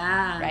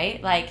 Yeah. Right?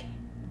 Like,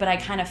 but I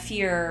kind of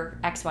fear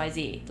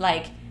XYZ.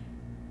 Like,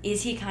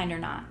 is he kind or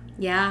not?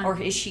 Yeah. Or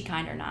is she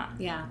kind or not?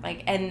 Yeah.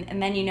 Like, and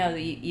then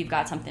that you've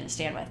got something to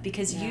stand with.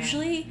 Because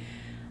usually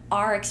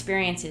our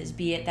experiences,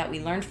 be it that we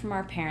learned from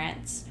our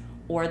parents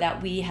or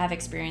that we have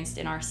experienced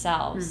in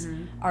ourselves,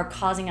 are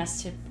causing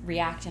us to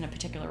react in a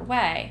particular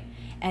way.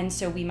 And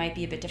so we might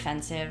be a bit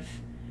defensive.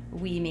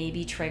 We may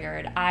be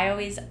triggered. I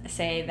always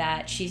say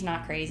that she's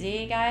not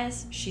crazy,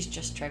 guys. She's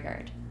just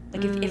triggered.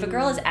 Like, if a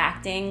girl is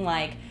acting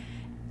like...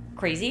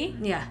 crazy,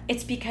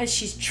 it's because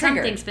she's triggered.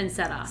 Something's been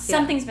set off.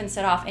 Something's been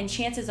set off, and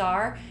chances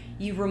are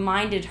you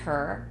reminded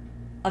her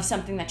of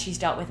something that she's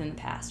dealt with in the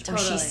past, or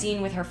she's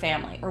seen with her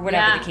family, or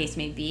whatever the case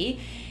may be.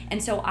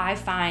 And so I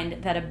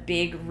find that a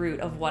big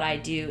root of what I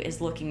do is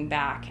looking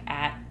back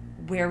at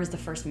where was the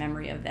first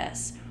memory of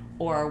this,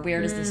 or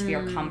where does this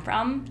fear come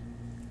from?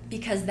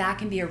 Because that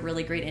can be a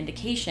really great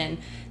indication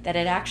that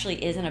it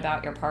actually isn't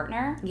about your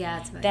partner. Yeah,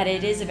 it's about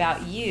it is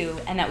about you,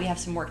 and that we have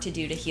some work to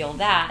do to heal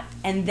that.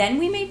 And then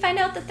we may find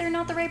out that they're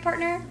not the right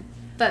partner.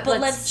 But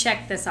let's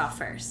check this off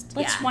first.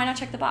 Why not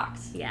check the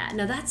box? Yeah,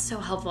 no, that's so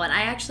helpful. And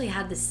I actually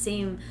had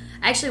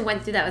I actually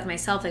went through that with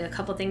myself, like a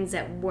couple things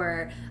that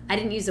I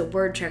didn't use the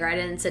word trigger. I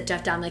didn't sit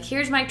Jeff down like,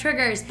 here's my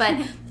triggers.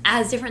 But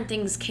as different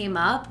things came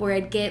up where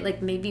I'd get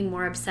like maybe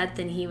more upset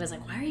than he was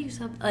like, why are you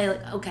so,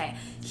 like, okay,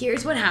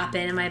 here's what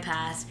happened in my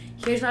past.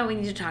 Here's why we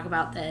need to talk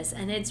about this.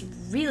 And it's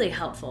really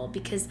helpful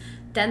because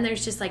then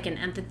there's just like an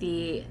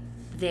empathy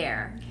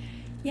there.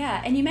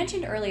 Yeah, and you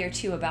mentioned earlier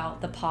too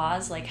about the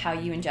pause, like how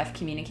you and Jeff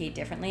communicate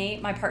differently.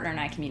 My partner and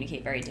I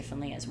communicate very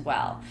differently as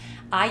well.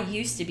 I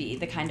used to be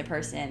the kind of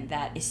person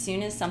that as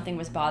soon as something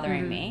was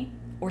bothering me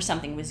or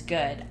something was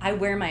good, I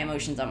wear my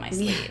emotions on my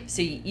sleeve.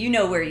 So you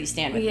know where you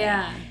stand with me.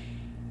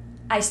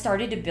 I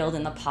started to build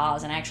in the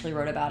pause, and I actually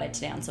wrote about it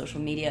today on social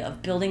media,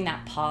 of building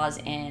that pause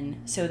in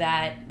so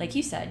that, like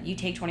you said, you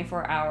take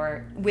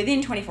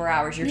within 24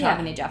 hours, you're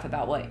talking to Jeff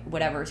about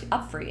whatever's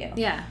up for you.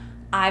 Yeah.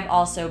 I've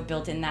also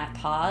built in that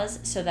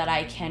pause so that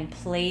I can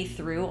play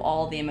through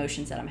all the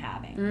emotions that I'm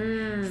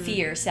having.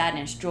 Fear,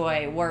 sadness,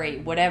 joy, worry,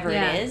 whatever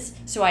it is,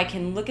 so I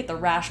can look at the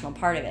rational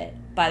part of it.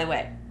 By the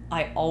way,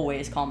 I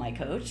always call my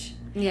coach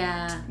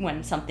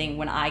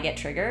when I get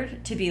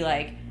triggered to be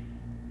like,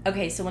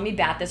 okay, so let me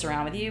bat this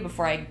around with you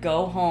before I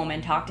go home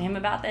and talk to him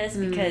about this,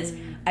 because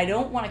I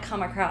don't want to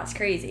come across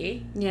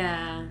crazy.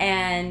 Yeah.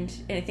 And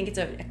I think it's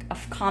a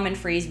common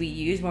phrase we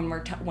use when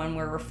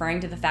we're referring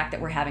to the fact that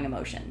we're having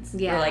emotions.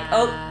 Yeah. We're like,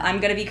 oh, I'm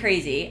gonna be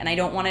crazy, and I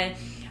don't want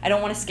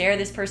to scare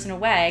this person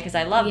away because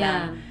I love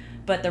them.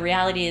 But the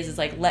reality is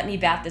like, let me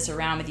bat this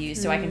around with you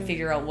so I can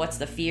figure out what's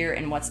the fear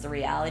and what's the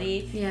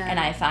reality. Yeah. And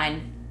I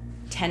find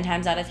 10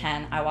 times out of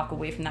 10, I walk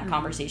away from that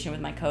conversation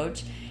with my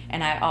coach,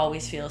 and I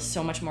always feel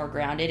so much more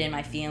grounded in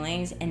my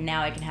feelings, and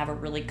now I can have a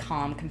really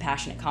calm,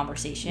 compassionate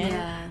conversation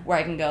where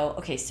I can go,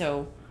 okay,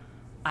 so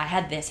I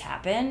had this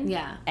happen,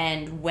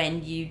 and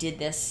when you did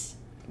this,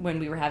 when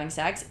we were having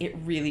sex, it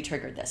really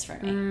triggered this for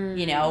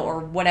me, or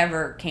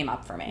whatever came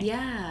up for me.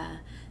 Yeah.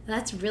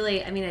 That's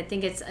really, I mean, I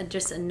think it's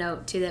just a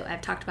note, too, that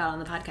I've talked about on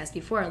the podcast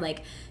before.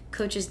 Like,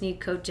 coaches need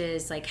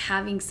coaches. Like,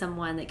 having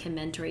someone that can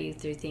mentor you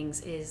through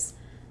things is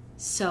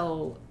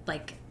so,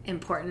 like,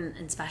 important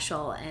and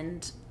special.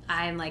 And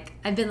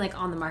I've been like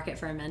on the market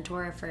for a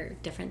mentor for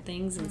different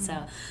things, and so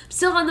I'm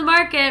still on the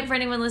market for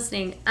anyone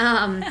listening.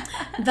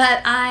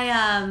 But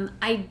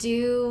I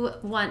do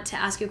want to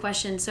ask you a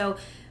question. So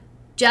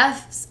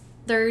Jeff's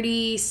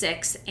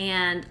 36,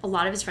 and a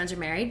lot of his friends are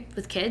married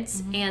with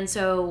kids, and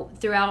so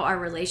throughout our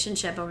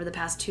relationship over the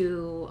past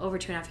over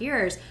 2.5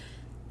 years,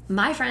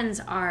 my friends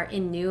are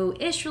in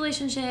new-ish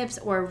relationships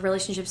or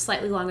relationships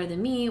slightly longer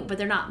than me, but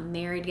they're not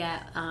married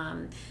yet.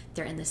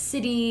 They're in the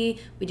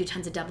city. We do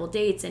tons of double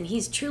dates, and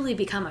he's truly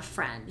become a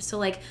friend. So,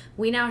 like,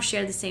 we now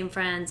share the same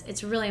friends.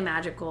 It's really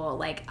magical.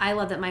 Like, I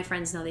love that my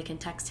friends know they can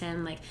text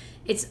him. Like,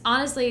 it's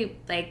honestly,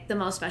 like, the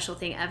most special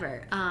thing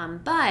ever.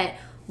 But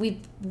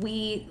we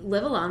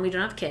live alone. We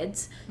don't have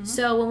kids.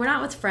 So when we're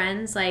not with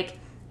friends,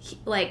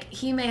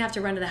 he may have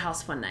to run to the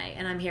house one night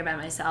and I'm here by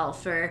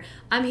myself, or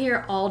I'm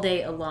here all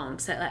day alone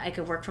so I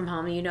could work from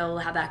home, and you know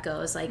how that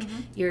goes. Like,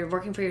 you're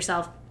working for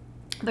yourself.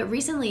 But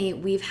recently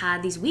we've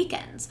had these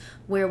weekends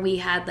where we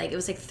had it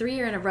was 3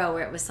 years in a row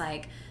where it was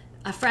like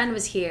a friend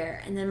was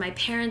here, and then my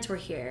parents were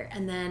here,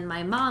 and then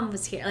my mom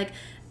was here. Like,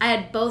 I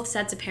had both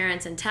sets of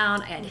parents in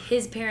town. I had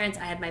his parents.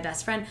 I had my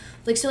best friend.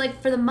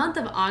 For the month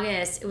of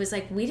August, it was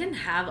like we didn't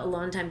have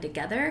alone time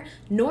together,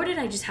 nor did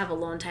I just have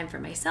alone time for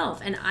myself.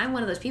 And I'm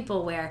one of those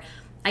people where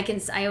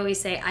I always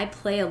say I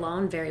play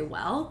alone very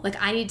well. Like,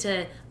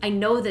 I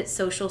know that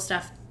social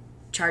stuff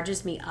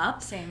charges me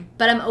up. Same.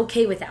 But I'm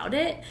okay without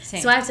it.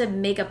 Same. So I have to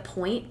make a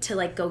point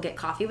to, go get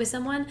coffee with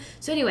someone.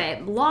 So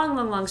anyway,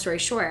 long story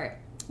short,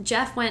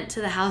 Jeff went to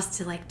the house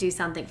to, do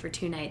something for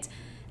 2 nights.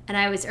 And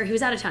he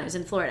was out of town. He was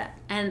in Florida.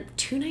 And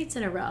 2 nights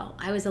in a row,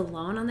 I was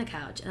alone on the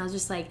couch. And I was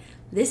just like,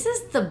 this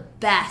is the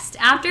best.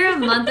 After a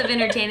month of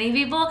entertaining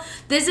people,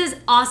 this is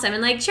awesome.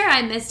 And, sure,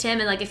 I missed him.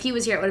 And, if he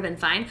was here, it would have been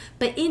fine.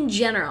 But in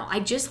general, I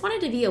just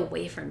wanted to be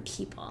away from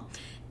people.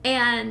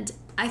 And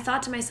I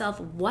thought to myself,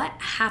 what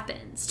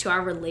happens to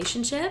our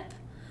relationship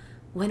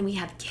when we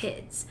have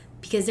kids?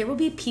 Because there will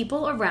be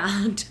people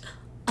around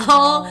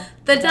all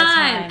the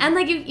time.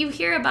 And, you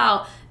hear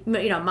about,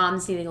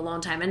 moms needing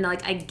alone time, and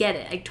I get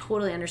it, I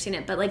totally understand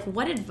it, but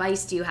what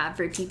advice do you have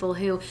for people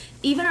who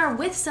even are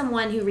with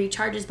someone who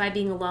recharges by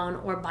being alone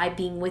or by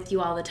being with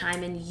you all the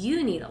time, and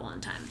you need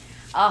alone time?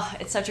 Oh,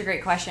 it's such a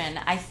great question.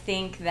 I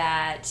think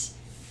that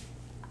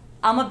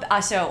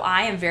so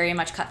I am very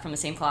much cut from the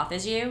same cloth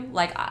as you.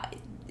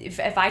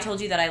 If I told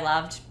you that I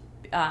loved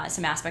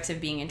some aspects of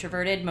being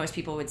introverted, most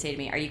people would say to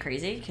me, are you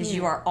crazy? Because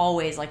you are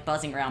always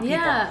buzzing around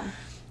people.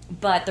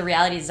 But the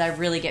reality is I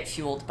really get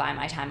fueled by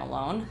my time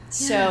alone.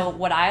 So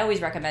what I always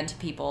recommend to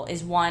people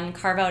is, one,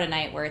 carve out a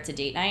night where it's a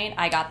date night.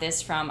 I got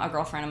this from a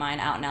girlfriend of mine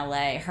out in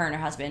LA. Her and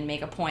her husband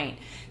make a point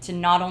to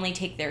not only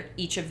take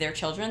each of their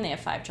children, they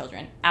have 5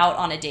 children, out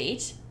on a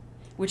date,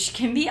 which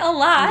can be a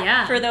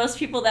lot for those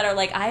people that are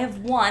I have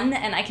one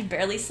and I can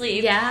barely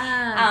sleep.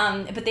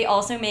 But they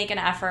also make an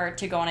effort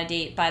to go on a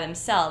date by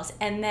themselves.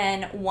 And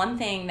then one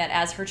thing that,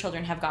 as her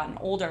children have gotten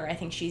older, I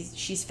think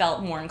she's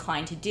felt more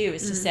inclined to do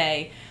is to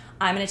say,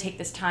 I'm going to take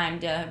this time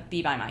to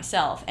be by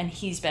myself. And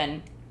he's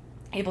been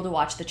able to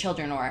watch the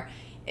children, or,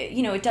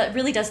 it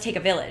really does take a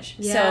village.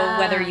 So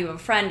whether you have a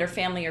friend or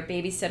family or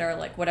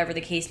babysitter, whatever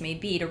the case may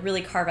be, to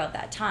really carve out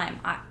that time.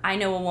 I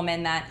know a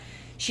woman that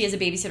she has a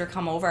babysitter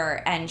come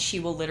over and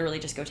she will literally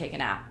just go take a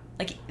nap.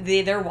 Like,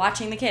 they're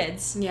watching the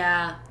kids.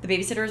 Yeah. The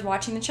babysitter is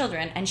watching the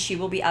children, and she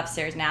will be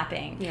upstairs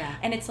napping. Yeah.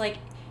 And it's like,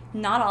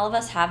 not all of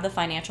us have the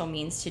financial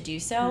means to do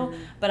so,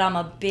 but I'm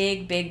a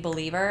big, big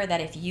believer that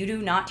if you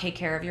do not take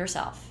care of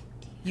yourself,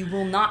 you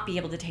will not be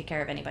able to take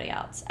care of anybody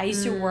else. I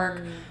used to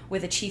work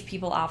with a chief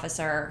people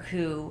officer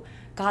who,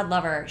 God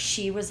love her,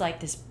 she was like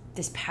this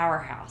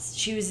powerhouse.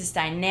 She was this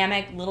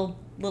dynamic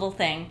little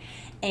thing,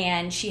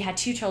 and she had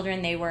 2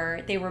 children. They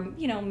were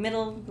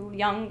middle,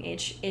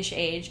 young-ish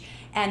age,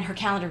 and her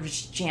calendar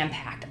was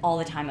jam-packed all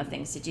the time of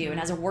things to do. And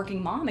as a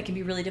working mom, it can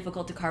be really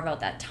difficult to carve out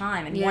that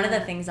time. And one of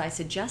the things I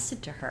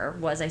suggested to her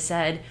was, I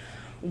said,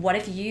 what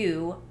if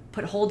you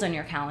put holds on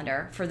your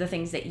calendar for the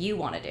things that you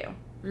want to do?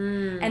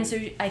 And so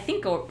I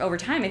think over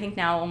time, I think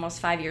now almost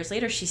 5 years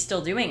later, she's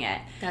still doing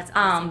it. That's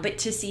awesome. But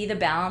to see the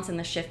balance and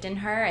the shift in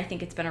her, I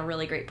think it's been a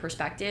really great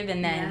perspective.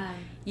 And then,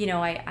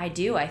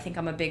 I think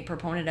I'm a big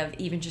proponent of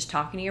even just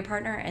talking to your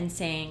partner and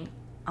saying,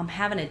 I'm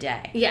having a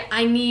day. Yeah,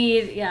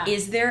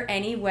 Is there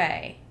any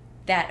way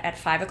that at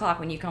 5 o'clock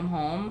when you come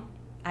home,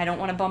 I don't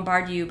want to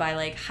bombard you by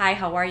like, hi,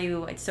 how are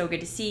you? It's so good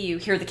to see you.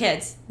 Here are the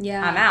kids.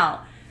 Yeah. I'm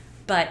out.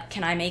 But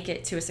can I make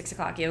it to a 6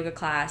 o'clock yoga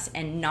class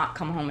and not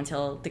come home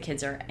until the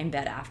kids are in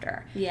bed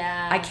after?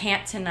 Yeah. I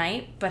can't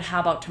tonight, but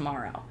how about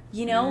tomorrow?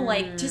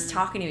 Like just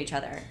talking to each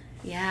other.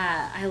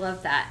 Yeah, I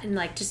love that. And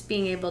like just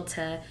being able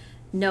to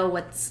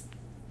know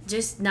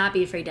just not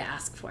be afraid to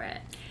ask for it.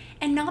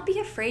 And not be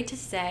afraid to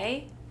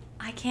say,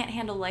 I can't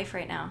handle life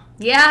right now.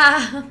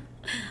 Yeah.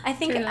 I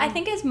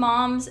think as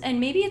moms, and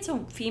maybe it's a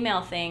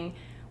female thing,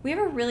 we have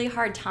a really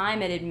hard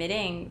time at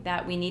admitting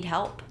that we need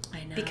help.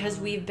 I know. Because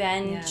we've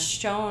been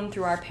shown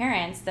through our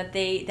parents that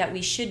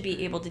we should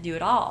be able to do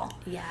it all.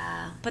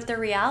 Yeah. But the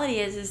reality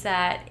is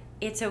that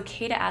it's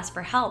okay to ask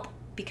for help,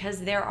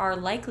 because there are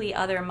likely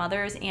other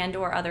mothers and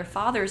or other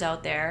fathers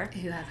out there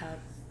Who have help.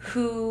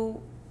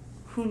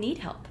 who need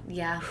help.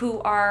 Yeah.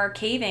 Who are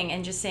caving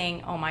and just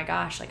saying, "Oh my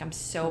gosh, like I'm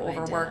so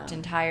overworked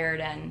and tired,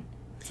 and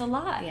it's a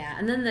lot." Yeah.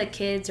 And then the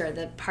kids or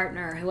the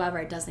partner or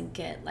whoever doesn't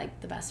get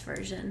like the best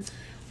version.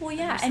 Well,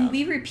 yeah, and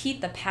we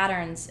repeat the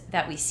patterns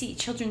that we see.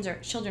 Children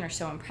are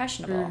so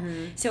impressionable.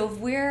 So if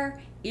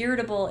we're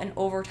irritable and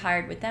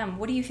overtired with them,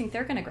 what do you think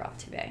they're going to grow up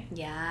to be?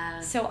 Yeah.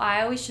 So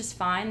I always just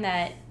find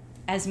that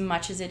as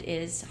much as it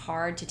is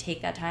hard to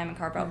take that time and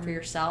carve out for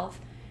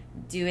yourself,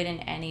 do it in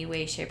any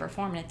way, shape, or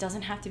form. And it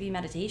doesn't have to be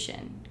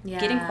meditation. Yeah.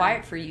 Getting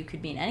quiet for you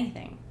could mean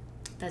anything.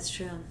 That's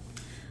true.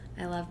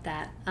 I love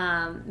that.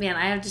 Man,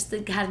 I have just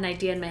had an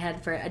idea in my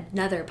head for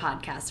another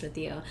podcast with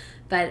you.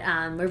 But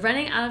we're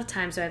running out of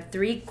time, so I have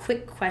 3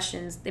 quick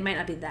questions. They might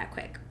not be that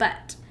quick.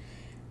 But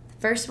the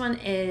first one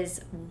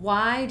is,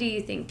 why do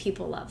you think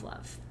people love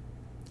love?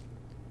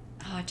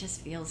 Oh, it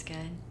just feels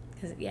good.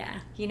 Yeah.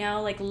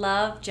 Like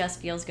love just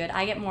feels good.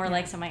 I get more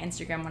likes on my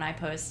Instagram when I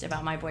post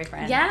about my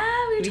boyfriend.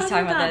 Yeah, we were talking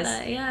about this.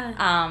 That.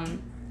 Yeah.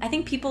 I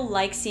think people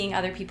like seeing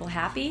other people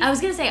happy. I was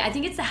going to say, I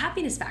think it's the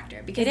happiness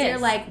factor, because they're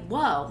like,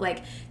 whoa,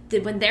 like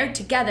when they're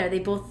together, they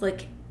both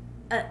like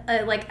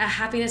a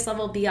happiness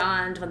level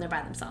beyond when they're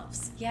by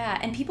themselves. Yeah,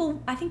 and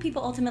I think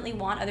people ultimately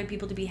want other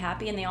people to be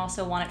happy, and they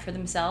also want it for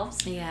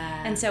themselves.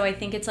 Yeah. And so I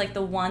think it's like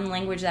the one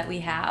language that we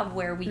have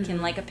where we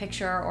can like a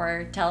picture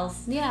or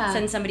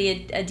send somebody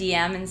a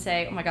DM and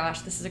say, oh my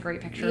gosh, this is a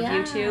great picture of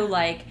you two.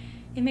 Like,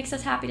 it makes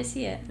us happy to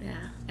see it.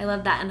 Yeah, I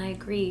love that, and I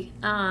agree.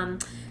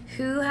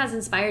 Who has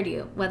inspired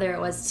you, whether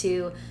it was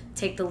to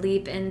take the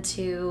leap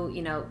into,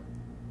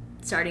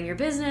 starting your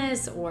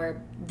business, or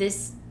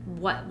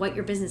what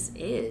your business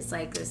is,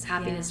 like this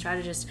happiness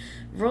strategist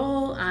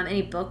role?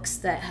 Any books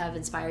that have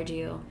inspired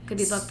you? Could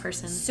be book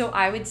person. So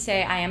I would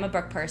say I am a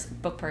book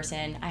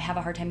person. I have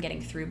a hard time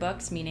getting through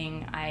books,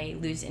 meaning I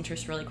lose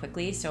interest really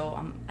quickly.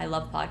 So I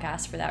love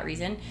podcasts for that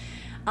reason.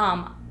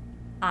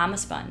 I'm a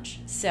sponge,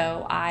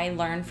 so I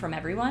learn from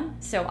everyone.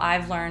 So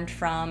I've learned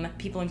from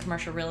people in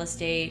commercial real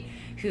estate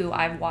who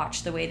I've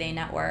watched the way they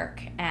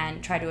network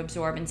and try to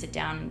absorb and sit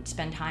down and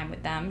spend time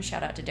with them.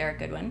 Shout out to Derek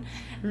Goodwin.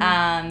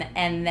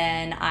 And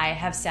then I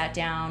have sat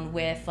down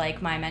with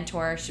like my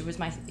mentor. She was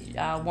my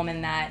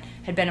woman that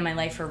had been in my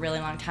life for a really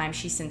long time.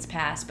 She's since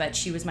passed, but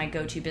she was my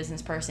go-to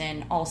business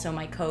person, also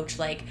my coach.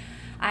 Like,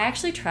 I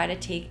actually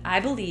I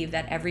believe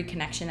that every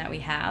connection that we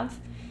have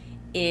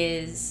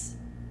is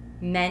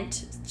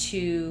meant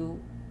to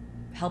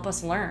help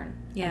us learn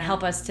and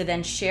help us to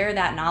then share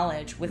that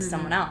knowledge with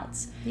someone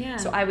else. Yeah.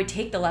 So I would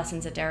take the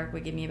lessons that Derek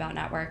would give me about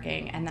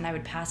networking, and then I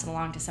would pass it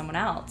along to someone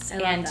else. I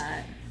love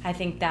that. I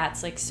think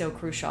that's like so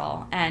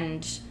crucial.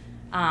 And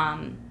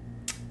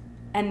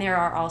there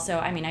are also,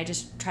 I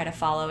just try to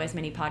follow as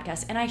many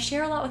podcasts, and I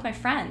share a lot with my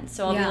friends.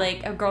 So I'll be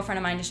like, a girlfriend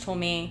of mine just told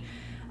me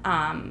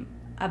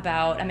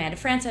about Amanda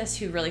Francis,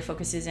 who really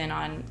focuses in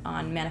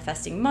on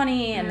manifesting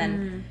money, and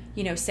then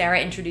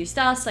Sarah introduced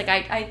us. Like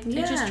I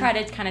just try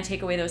to kind of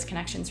take away those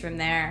connections from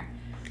there.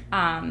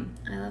 I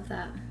love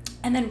that.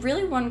 And then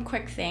really one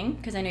quick thing,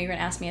 because I know you're going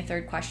to ask me a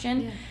third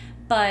question,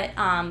 but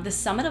the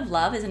Summit of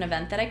Love is an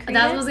event that I created.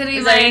 That was going to be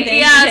my thing.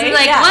 Yeah, I was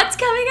like, what's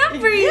coming up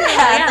for you?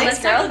 Yeah,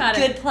 let's talk about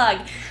it. Good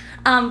plug.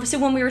 So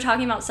when we were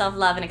talking about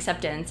self-love and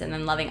acceptance and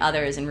then loving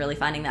others and really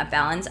finding that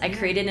balance, I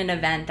created an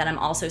event that I'm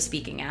also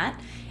speaking at.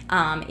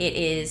 It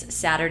is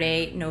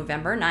Saturday,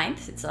 November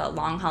 9th. It's a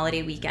long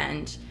holiday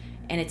weekend,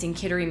 and it's in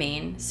Kittery,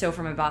 Maine. So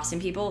for my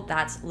Boston people,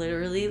 that's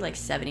literally like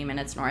 70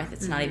 minutes north.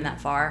 It's not even that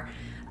far.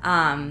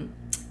 And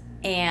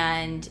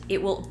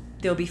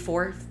there'll be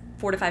four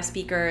to five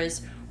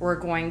speakers. We're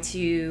going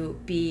to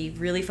be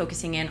really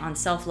focusing in on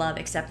self-love,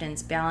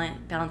 acceptance,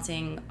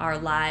 balancing our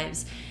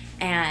lives.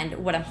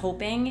 And what I'm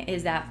hoping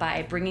is that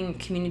by bringing a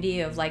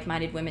community of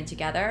like-minded women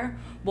together,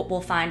 what we'll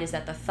find is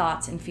that the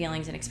thoughts and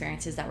feelings and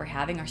experiences that we're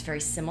having are very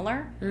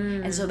similar.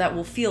 And so that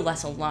we'll feel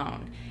less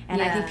alone.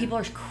 And I think people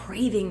are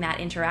craving that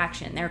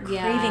interaction. They're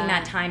craving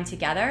that time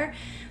together.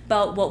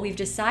 But what we've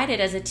decided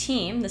as a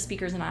team, the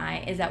speakers and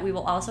I, is that we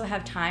will also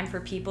have time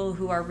for people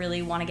who are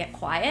really want to get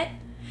quiet.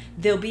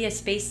 There'll be a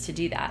space to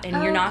do that.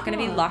 And you're not going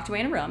to be locked away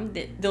in a room.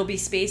 There'll be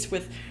space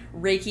with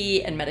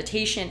Reiki and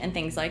meditation and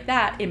things like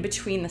that in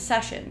between the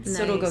sessions. Nice.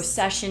 So it'll go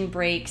session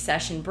break.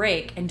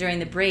 And during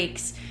the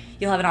breaks,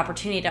 you'll have an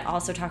opportunity to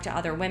also talk to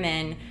other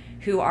women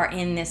who are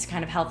in this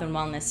kind of health and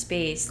wellness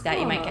space that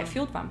you might get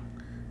fueled from.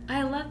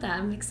 I love that.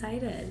 I'm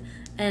excited.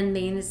 And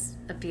Maine is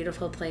a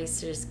beautiful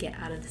place to just get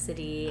out of the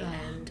city.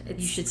 And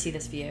you should see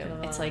this view.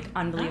 It's like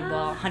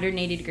unbelievable.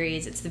 180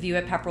 degrees. It's the view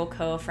at Pepperell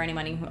Cove for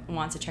anyone who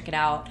wants to check it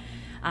out.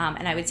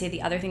 And I would say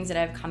the other things that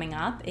I have coming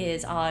up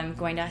is I'm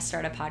going to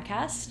start a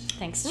podcast,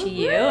 thanks to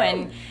you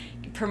and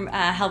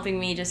helping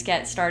me just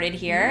get started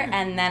here.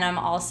 And then I'm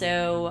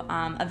also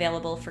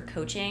available for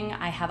coaching.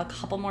 I have a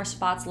couple more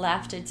spots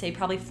left. I'd say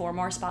probably 4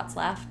 more spots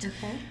left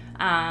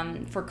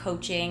for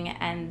coaching.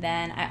 And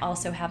then I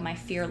also have my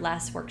Fear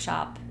Less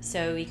workshop.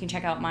 So you can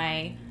check out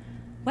my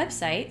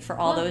website for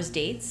all those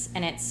dates.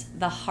 And it's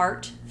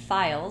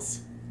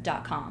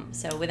theheartfiles.com.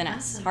 So with an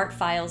S,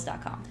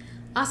 heartfiles.com.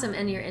 Awesome.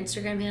 And your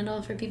Instagram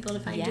handle for people to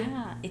find you?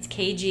 Yeah, it's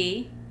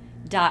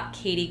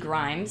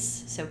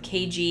kg.katiegrimes. So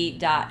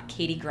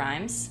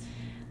kg.katiegrimes.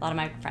 A lot of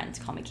my friends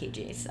call me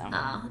KG. So.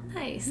 Oh,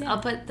 nice. Yeah. I'll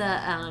put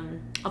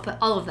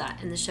all of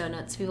that in the show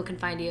notes so people can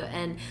find you.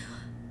 And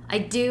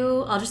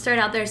I'll just throw it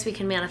out there so we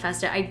can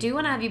manifest it. I do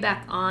want to have you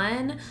back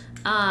on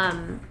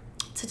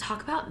to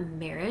talk about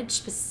marriage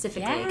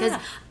specifically, because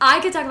I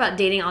could talk about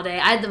dating all day.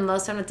 I had the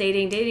most fun with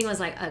dating. Dating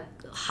was like a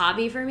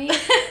hobby for me.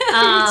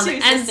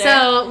 And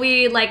so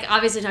we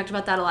obviously talked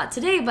about that a lot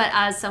today, but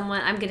as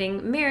someone, I'm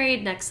getting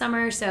married next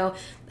summer, so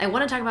I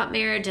want to talk about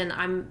marriage, and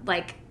I'm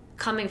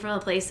coming from a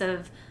place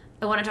of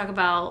I want to talk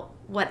about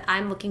what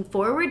I'm looking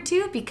forward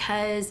to,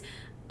 because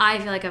I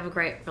feel like I have a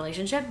great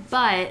relationship,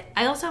 but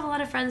I also have a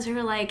lot of friends who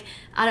are at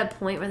a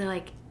point where they're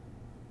like,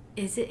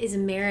 is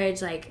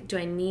marriage, do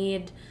I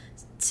need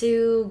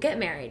to get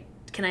married?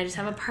 Can I just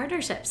have a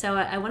partnership? So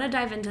I want to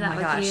dive into that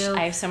with you.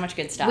 I have so much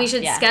good stuff. We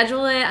should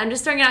schedule it. I'm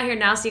just throwing it out here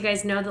now so you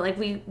guys know that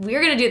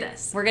we're going to do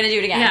this. We're going to do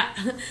it again. Yeah.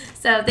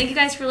 So thank you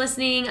guys for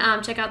listening.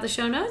 Check out the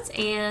show notes.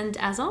 And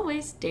as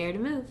always, dare to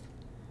move.